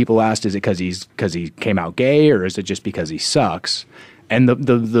long. People asked, is it because he came out gay, or is it just because he sucks? And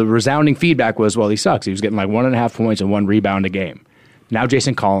the resounding feedback was, well, he sucks. He was getting like 1.5 points and 1 rebound a game. Now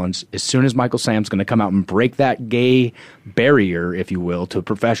Jason Collins, as soon as Michael Sam's going to come out and break that gay barrier, if you will, to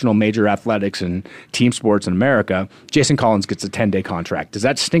professional major athletics and team sports in America, Jason Collins gets a 10-day contract. Does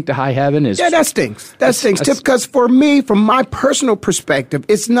that stink to high heaven? Yeah, that stinks. That stinks. Because for me, from my personal perspective,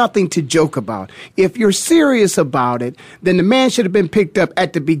 it's nothing to joke about. If you're serious about it, then the man should have been picked up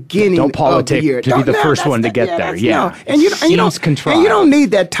at the beginning of the year. To be the first one to get there. Yeah. And you don't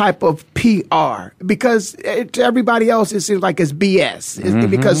need that type of PR because to everybody else, it seems like it's BS.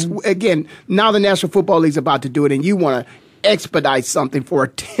 Because, again, now the National Football League's about to do it, and you want to expedite something for a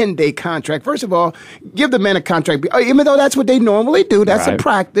 10-day contract. First of all, give the man a contract, even though that's what they normally do. That's a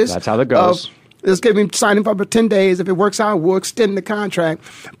practice. That's how that goes. Let's get him signing for 10 days. If it works out, we'll extend the contract.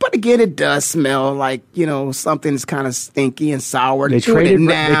 But again, it does smell like, something's kind of stinky and sour. They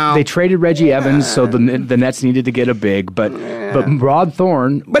traded Reggie Evans, so the Nets needed to get a big. But Rod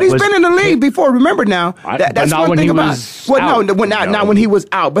Thorne. But he's been in the league before. Remember now. That's not one when thing he about was it. out. Not when he was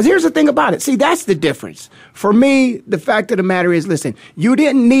out. But here's the thing about it. See, that's the difference. For me, the fact of the matter is, listen, you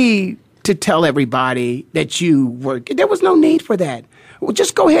didn't need to tell everybody that you were. There was no need for that. Well,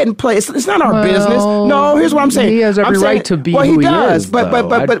 just go ahead and play. It's not our business. No, here's what I'm saying. He has every right to be who he is.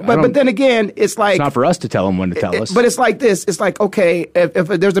 But then again, it's like... It's not for us to tell him when to tell us. But it's like this. It's like, okay, if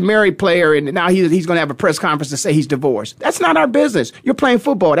there's a married player and now he's going to have a press conference to say he's divorced. That's not our business. You're playing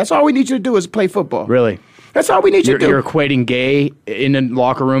football. That's all we need you to do is play football. Really? That's all we need you to do. You're equating gay in a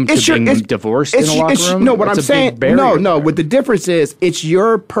locker room to being divorced in a locker room? No, what That's I'm saying, no. What the difference is, it's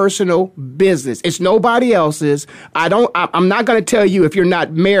your personal business. It's nobody else's. I'm not going to tell you if you're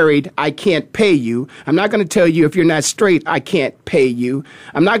not married, I can't pay you. I'm not going to tell you if you're not straight, I can't pay you.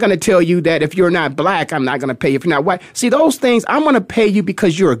 I'm not going to tell you that if you're not black, I'm not going to pay you. If you're not white. See, those things, I'm going to pay you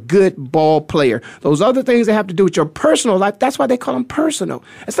because you're a good ball player. Those other things that have to do with your personal life, that's why they call them personal.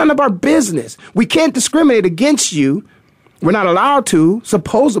 It's none of our business. We can't discriminate against you. We're not allowed to,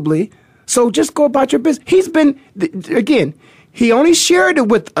 supposedly. So just go about your business. He's been, again, he only shared it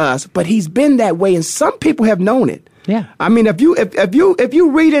with us, but he's been that way, and some people have known it. Yeah. I mean, if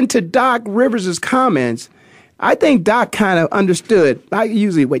you read into Doc Rivers' comments, I think Doc kind of understood. I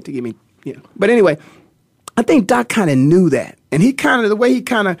usually wait to give me, But anyway, I think Doc kind of knew that. And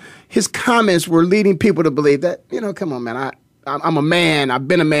his comments were leading people to believe that, come on, man, I'm a man. I've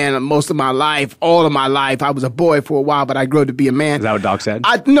been a man most of my life, all of my life. I was a boy for a while, but I grew to be a man. Is that what Doc said?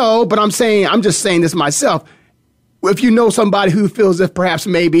 No, but I'm just saying this myself. If you know somebody who feels that perhaps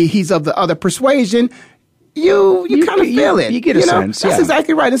maybe he's of the other persuasion, you kind of feel it. You get a sense. That's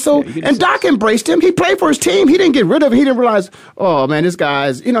exactly right. And so, and Doc embraced him. He played for his team. He didn't get rid of him. He didn't realize, oh man, this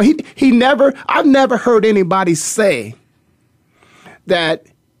guy's, I've never heard anybody say that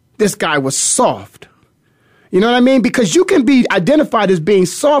this guy was soft. You know what I mean? Because you can be identified as being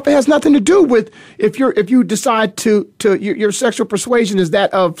soft. It has nothing to do with if you decide to your sexual persuasion is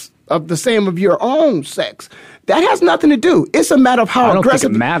that of the same of your own sex. That has nothing to do. It's a matter of how aggressive. I don't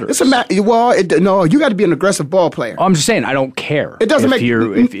think it matters. It's a matter. Well, no, you got to be an aggressive ball player. I'm just saying, I don't care. It doesn't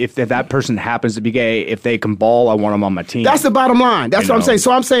if that person happens to be gay, if they can ball, I want them on my team. That's the bottom line. That's what I'm saying.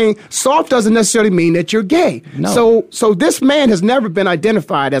 So I'm saying soft doesn't necessarily mean that you're gay. No. So this man has never been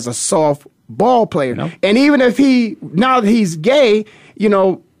identified as a soft ball player. No. And even if now that he's gay,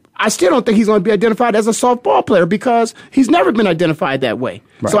 I still don't think he's going to be identified as a soft ball player because he's never been identified that way.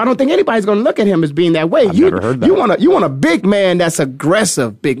 Right. So I don't think anybody's going to look at him as being that way. I've never heard that. You want a big man that's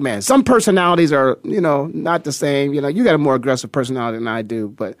aggressive big man. Some personalities are, not the same. You got a more aggressive personality than I do,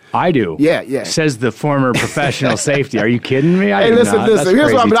 but I do. Yeah. Says the former professional safety. Are you kidding me? Hey, listen.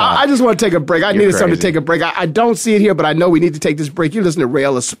 Here's what I just want to take a break. I needed something to take a break. I don't see it here, but I know we need to take this break. You listen to Ray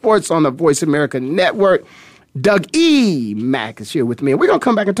Ellis Sports on the Voice America Network. Doug E. Mack is here with me. And we're going to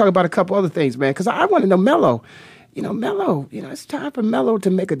come back and talk about a couple other things, man, because I want to know Melo. Melo, it's time for Melo to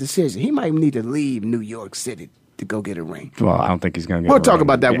make a decision. He might need to leave New York City to go get a ring. Well, I don't think he's going to get We'll talk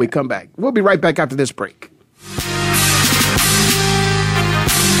about that when we come back. We'll be right back after this break.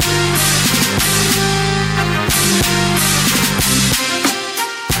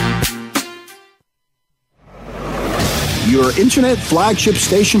 Your internet flagship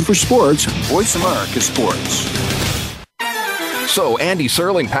station for sports, Voice America Sports. So Andy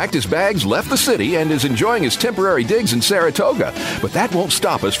Serling packed his bags, left the city, and is enjoying his temporary digs in Saratoga. But that won't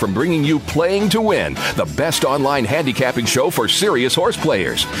stop us from bringing you Playing to Win, the best online handicapping show for serious horse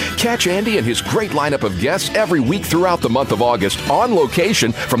players. Catch Andy and his great lineup of guests every week throughout the month of August on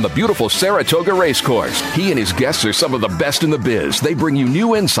location from the beautiful Saratoga Racecourse. He and his guests are some of the best in the biz. They bring you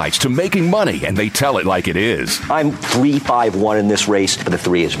new insights to making money, and they tell it like it is. I'm 3-5-1 in this race, but the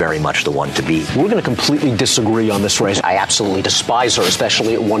 3 is very much the one to beat. We're going to completely disagree on this race. I absolutely despise her,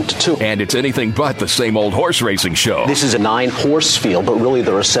 especially at 1-2. And it's anything but the same old horse racing show. This is a 9-horse field, but really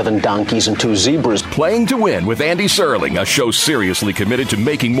there are 7 donkeys and 2 zebras. Playing to Win with Andy Serling, a show seriously committed to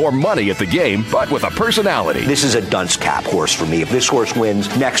making more money at the game, but with a personality. This is a dunce cap horse for me. If this horse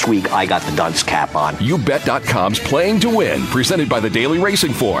wins, next week I got the dunce cap on. YouBet.com's Playing to Win, presented by the Daily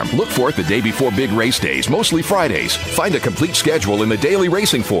Racing Form. Look for it the day before big race days, mostly Fridays. Find a complete schedule in the Daily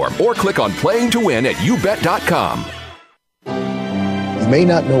Racing Form or click on Playing to Win at YouBet.com. You may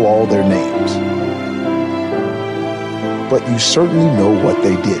not know all their names, but you certainly know what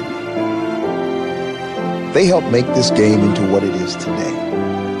they did. They helped make this game into what it is today.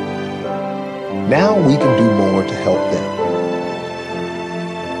 Now we can do more to help them.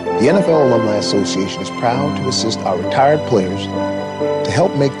 The NFL Alumni Association is proud to assist our retired players to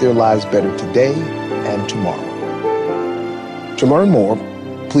help make their lives better today and tomorrow. To learn more,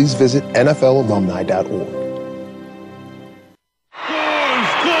 please visit NFLalumni.org.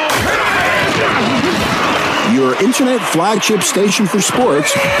 Your internet flagship station for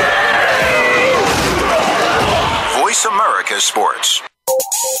sports, Voice America Sports.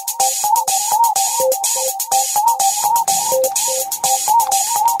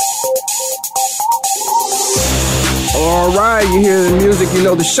 All right, you hear the music, you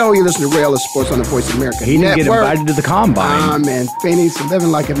know the show, you listen to Ray Ellis Sports on the Voice America He didn't get invited to the combine. Man, Phoenix,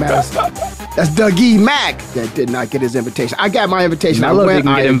 living like it matters. That's Doug E. Mack that did not get his invitation. I got my invitation. Melo didn't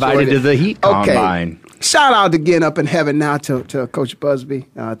get invited to the Heat combine. Shout out again up in heaven now to Coach Busby.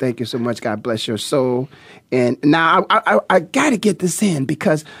 Thank you so much. God bless your soul. And now I got to get this in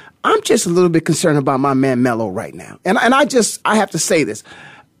because I'm just a little bit concerned about my man Melo right now. And I have to say this.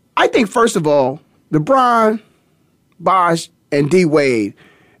 I think, first of all, LeBron, Bosh, and D-Wade,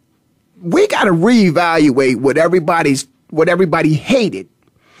 we got to reevaluate what everybody hated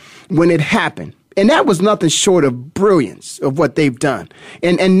when it happened. And that was nothing short of brilliance of what they've done.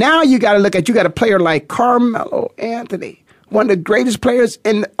 And now you got a player like Carmelo Anthony, one of the greatest players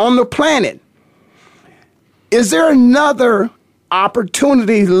on the planet. Is there another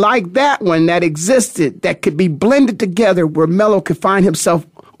opportunity like that one that existed that could be blended together where Melo could find himself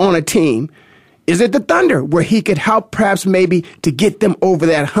on a team? Is it the Thunder where he could help perhaps maybe to get them over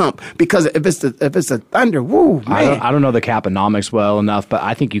that hump? Because if it's the Thunder, woo, man. I don't know the Caponomics well enough, but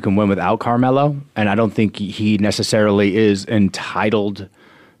I think you can win without Carmelo, and I don't think he necessarily is entitled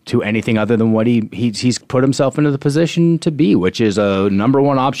to anything other than what he's put himself into the position to be, which is a number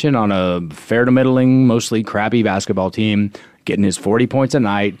one option on a fair to middling, mostly crappy basketball team, getting his 40 points a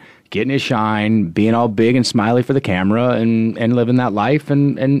night, getting his shine, being all big and smiley for the camera, and living that life.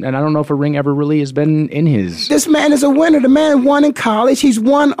 And I don't know if a ring ever really has been in his. This man is a winner. The man won in college. He's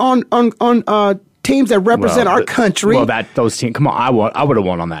won on teams that represent our country. Well, those teams. Come on, I would have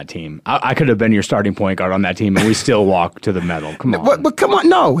won on that team. I could have been your starting point guard on that team, and we still walk to the medal. Come on. But come on,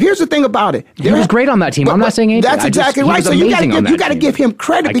 no. Here's the thing about it. He was great on that team. I'm not saying anything. That's exactly right. So you got to give him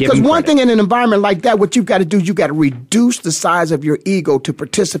credit because one thing in an environment like that, what you've got to do is you got to reduce the size of your ego to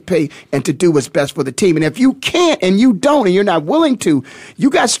participate and to do what's best for the team. And if you can't and you don't and you're not willing to, you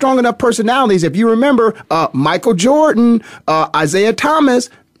got strong enough personalities. If you remember, Michael Jordan, Isaiah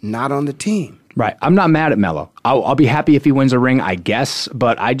Thomas, not on the team. Right. I'm not mad at Melo. I'll be happy if he wins a ring, I guess,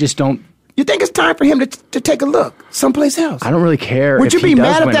 but I just don't. You think it's time for him to take a look someplace else? I don't really care. Would you be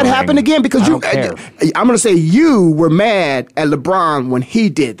mad if that happened again? Because I'm going to say you were mad at LeBron when he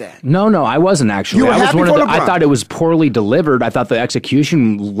did that. No, I wasn't actually. You were happy for LeBron. I thought it was poorly delivered. I thought the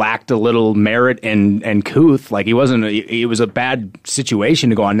execution lacked a little merit and couth. Like it was a bad situation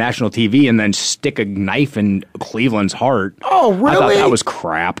to go on national TV and then stick a knife in Cleveland's heart. Oh, really? I thought that was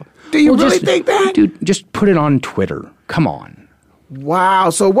crap. Do you really think that? Dude, just put it on Twitter. Come on. Wow.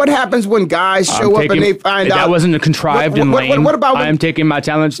 So what happens when guys show up and they find out? That wasn't contrived and lame. What about when, I am taking my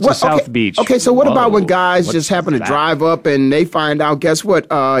talents to South Beach. Okay, so what about when guys just happen to drive up and they find out, guess what?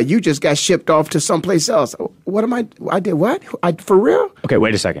 You just got shipped off to someplace else. What am I did what? For real? Okay,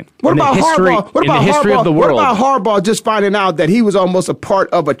 wait a second. What about Harbaugh? What about history of the world? What about Harbaugh just finding out that he was almost a part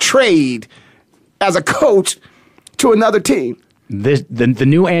of a trade as a coach to another team? The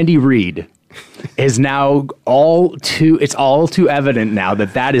new Andy Reid is now all too evident now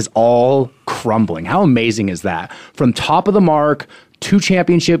that is all crumbling. How amazing is that? From top of the mark, 2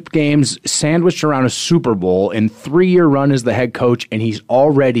 championship games sandwiched around a Super Bowl, and 3-year run as the head coach, and he's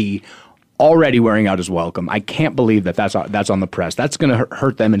already wearing out his welcome. I can't believe that's on the press. That's going to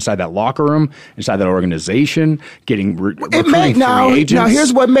hurt them inside that locker room, inside that organization, getting recruiting free agents. Now,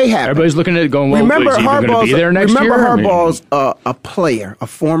 here's what may happen. Everybody's looking at it going, well, is he going to be there next year? Remember Harbaugh's a player, a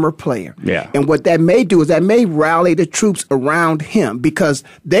former player. Yeah. And what that may do is that may rally the troops around him because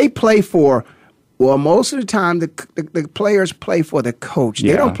they play for – well, most of the time, the players play for the coach.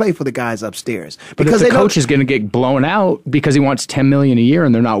 They don't play for the guys upstairs. Because the coach is going to get blown out because he wants $10 million a year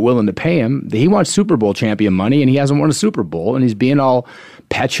and they're not willing to pay him. He wants Super Bowl champion money and he hasn't won a Super Bowl and he's being all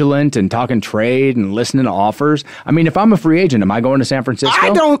petulant and talking trade and listening to offers. I mean, if I'm a free agent, am I going to San Francisco?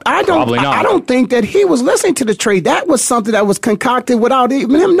 Probably not. I don't think that he was listening to the trade. That was something that was concocted without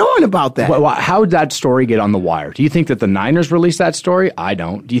even him knowing about that. Well, how did that story get on the wire? Do you think that the Niners released that story? I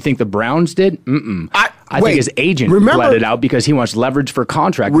don't. Do you think the Browns did? Mm-mm. I think his agent let it out because he wants leverage for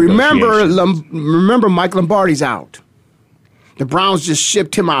contract negotiations. Remember Mike Lombardi's out. The Browns just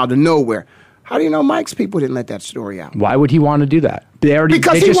shipped him out of nowhere. How do you know Mike's people didn't let that story out? Why would he want to do that?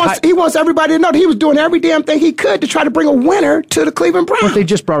 Because he wants everybody to know that he was doing every damn thing he could to try to bring a winner to the Cleveland Browns. But they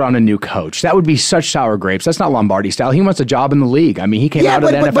just brought on a new coach. That would be such sour grapes. That's not Lombardi style. He wants a job in the league. I mean, he came out of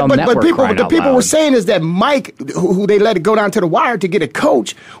the NFL Network. But the people were saying is that Mike, who they let it go down to the wire to get a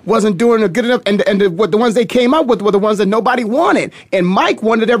coach, wasn't doing a good enough. And the ones they came up with were the ones that nobody wanted. And Mike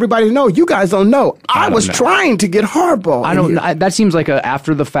wanted everybody to know. You guys don't know. I was trying to get Harbaugh. That seems like a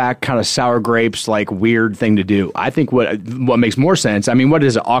after the fact kind of sour grapes, like weird thing to do. I think what makes more sense. I mean, what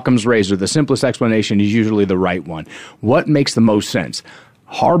is it? Occam's razor. The simplest explanation is usually the right one. What makes the most sense?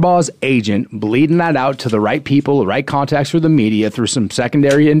 Harbaugh's agent bleeding that out to the right people, the right contacts for the media through some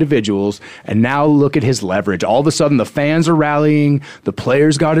secondary individuals, and now look at his leverage. All of a sudden, the fans are rallying, the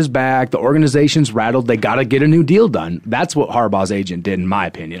players got his back, the organization's rattled, they got to get a new deal done. That's what Harbaugh's agent did, in my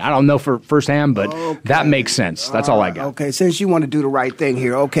opinion. I don't know for firsthand, but that makes sense. That's all I got. Okay, since you want to do the right thing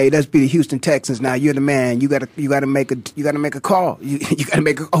here, okay, let's be the Houston Texans now. You're the man. You got to make a call. You got to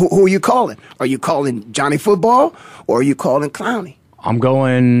make who are you calling? Are you calling Johnny Football or are you calling Clowney? I'm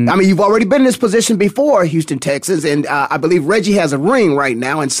going... I mean, you've already been in this position before, Houston Texans, and I believe Reggie has a ring right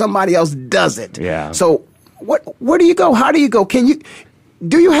now, and somebody else doesn't. Yeah. So where do you go? How do you go?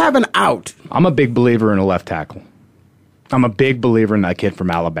 Do you have an out? I'm a big believer in a left tackle. I'm a big believer in that kid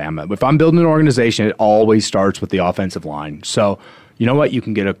from Alabama. If I'm building an organization, it always starts with the offensive line. So... you know what? You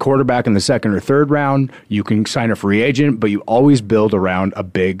can get a quarterback in the second or third round. You can sign a free agent, but you always build around a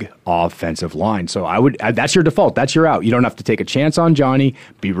big offensive line. So that's your default. That's your out. You don't have to take a chance on Johnny,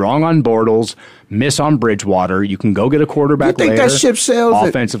 be wrong on Bortles, miss on Bridgewater. You can go get a quarterback later. You think that ship sails?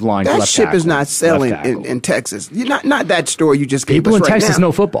 Offensive line. That left ship tackle, is not sailing in Texas. Not that story you just gave us right now. People in Texas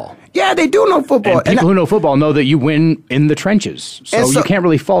know football. Yeah, they do know football. And people who know football know that you win in the trenches. So you can't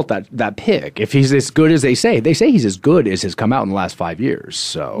really fault that pick. If he's as good as they say he's as good as has come out in the last 5 years.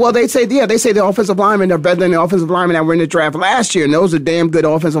 So well, they say the offensive linemen are better than the offensive linemen that were in the draft last year, and those are damn good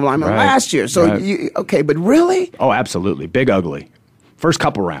offensive linemen last year. So but really? Oh, absolutely, big ugly. First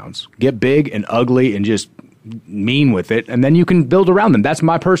couple rounds, get big and ugly and just mean with it, and then you can build around them. That's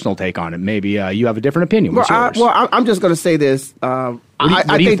my personal take on it. Maybe you have a different opinion. I'm just going to say this. What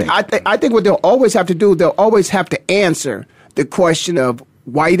do you think? I think what they'll always have to do, they'll always have to answer the question of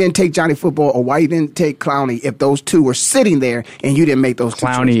why you didn't take Johnny Football or why you didn't take Clowney if those two were sitting there and you didn't make those two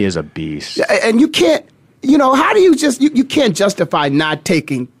choices. Clowney is a beast. And you can't, how do you you can't justify not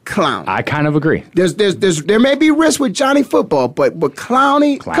taking Clowney? I kind of agree. There may be risk with Johnny Football, but with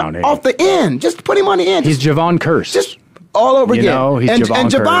Clowney off the end, just put him on the end. He's Javon Curse. Just all over again. He's and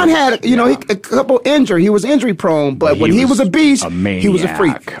Javon had, a couple injury. He was injury prone, but when he was a beast, he was a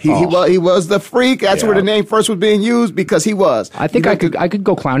freak. He was the freak. That's where the name first was being used because he was. I think I could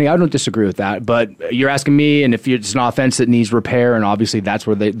go Clowney. I don't disagree with that. But you're asking me, and if it's an offense that needs repair, and obviously that's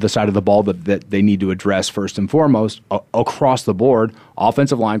where the side of the ball that they need to address first and foremost across the board,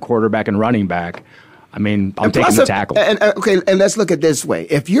 offensive line, quarterback, and running back. I mean, I'm taking the tackle. And let's look at it this way.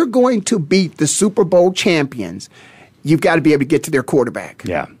 If you're going to beat the Super Bowl champions, you've got to be able to get to their quarterback.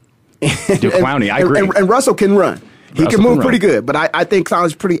 Yeah. Clowney, I agree. And Russell can run. He can move pretty good, but I think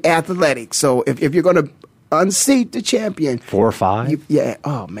Clowney's pretty athletic. So if you're going to unseat the champion. 4'5"? Yeah.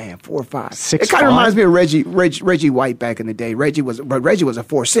 Oh, man, 4'5". 6'5"? It kind of reminds me of Reggie White back in the day. Reggie was a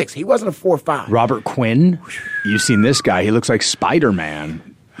 4'6". He wasn't a 4'5". Robert Quinn? You've seen this guy. He looks like Spider-Man.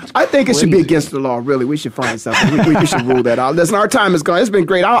 I think it should be against the law, really. We should find something. We should rule that out. Listen, our time is gone. It's been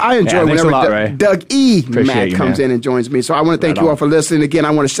great. I enjoy whenever Doug E. Matt comes in and joins me. So I want to thank you all for listening. Again, I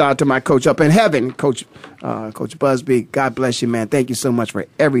want to shout out to my coach up in heaven, Coach Busby. God bless you, man. Thank you so much for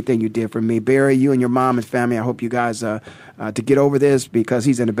everything you did for me. Barry, you and your mom and family, I hope you guys to get over this because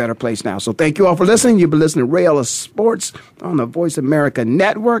he's in a better place now. So thank you all for listening. You've been listening to Ray Ellis Sports on the Voice America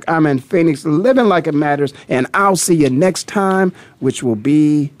Network. I'm in Phoenix, living like it matters, and I'll see you next time, which will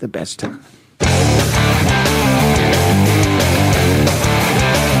be the best time.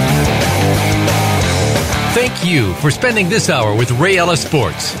 Thank you for spending this hour with Ray Ellis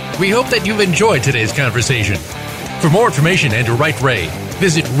Sports. We hope that you've enjoyed today's conversation. For more information and to write Ray,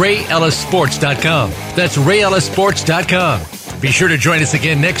 visit RayEllisSports.com. That's RayEllisSports.com. Be sure to join us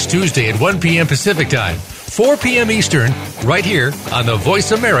again next Tuesday at 1 p.m. Pacific Time, 4 p.m. Eastern, right here on the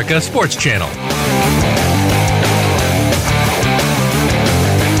Voice America Sports Channel.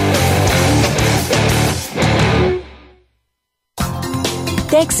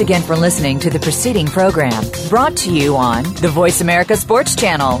 Thanks again for listening to the preceding program brought to you on the Voice America Sports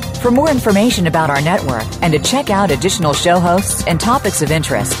Channel. For more information about our network and to check out additional show hosts and topics of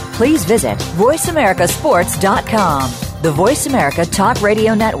interest, please visit VoiceAmericaSports.com. The Voice America Talk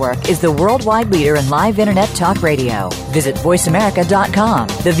Radio Network is the worldwide leader in live Internet talk radio. Visit VoiceAmerica.com.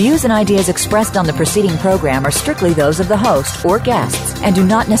 The views and ideas expressed on the preceding program are strictly those of the host or guests and do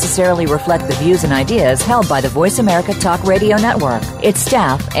not necessarily reflect the views and ideas held by the Voice America Talk Radio Network, its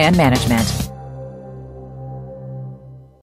staff, and management.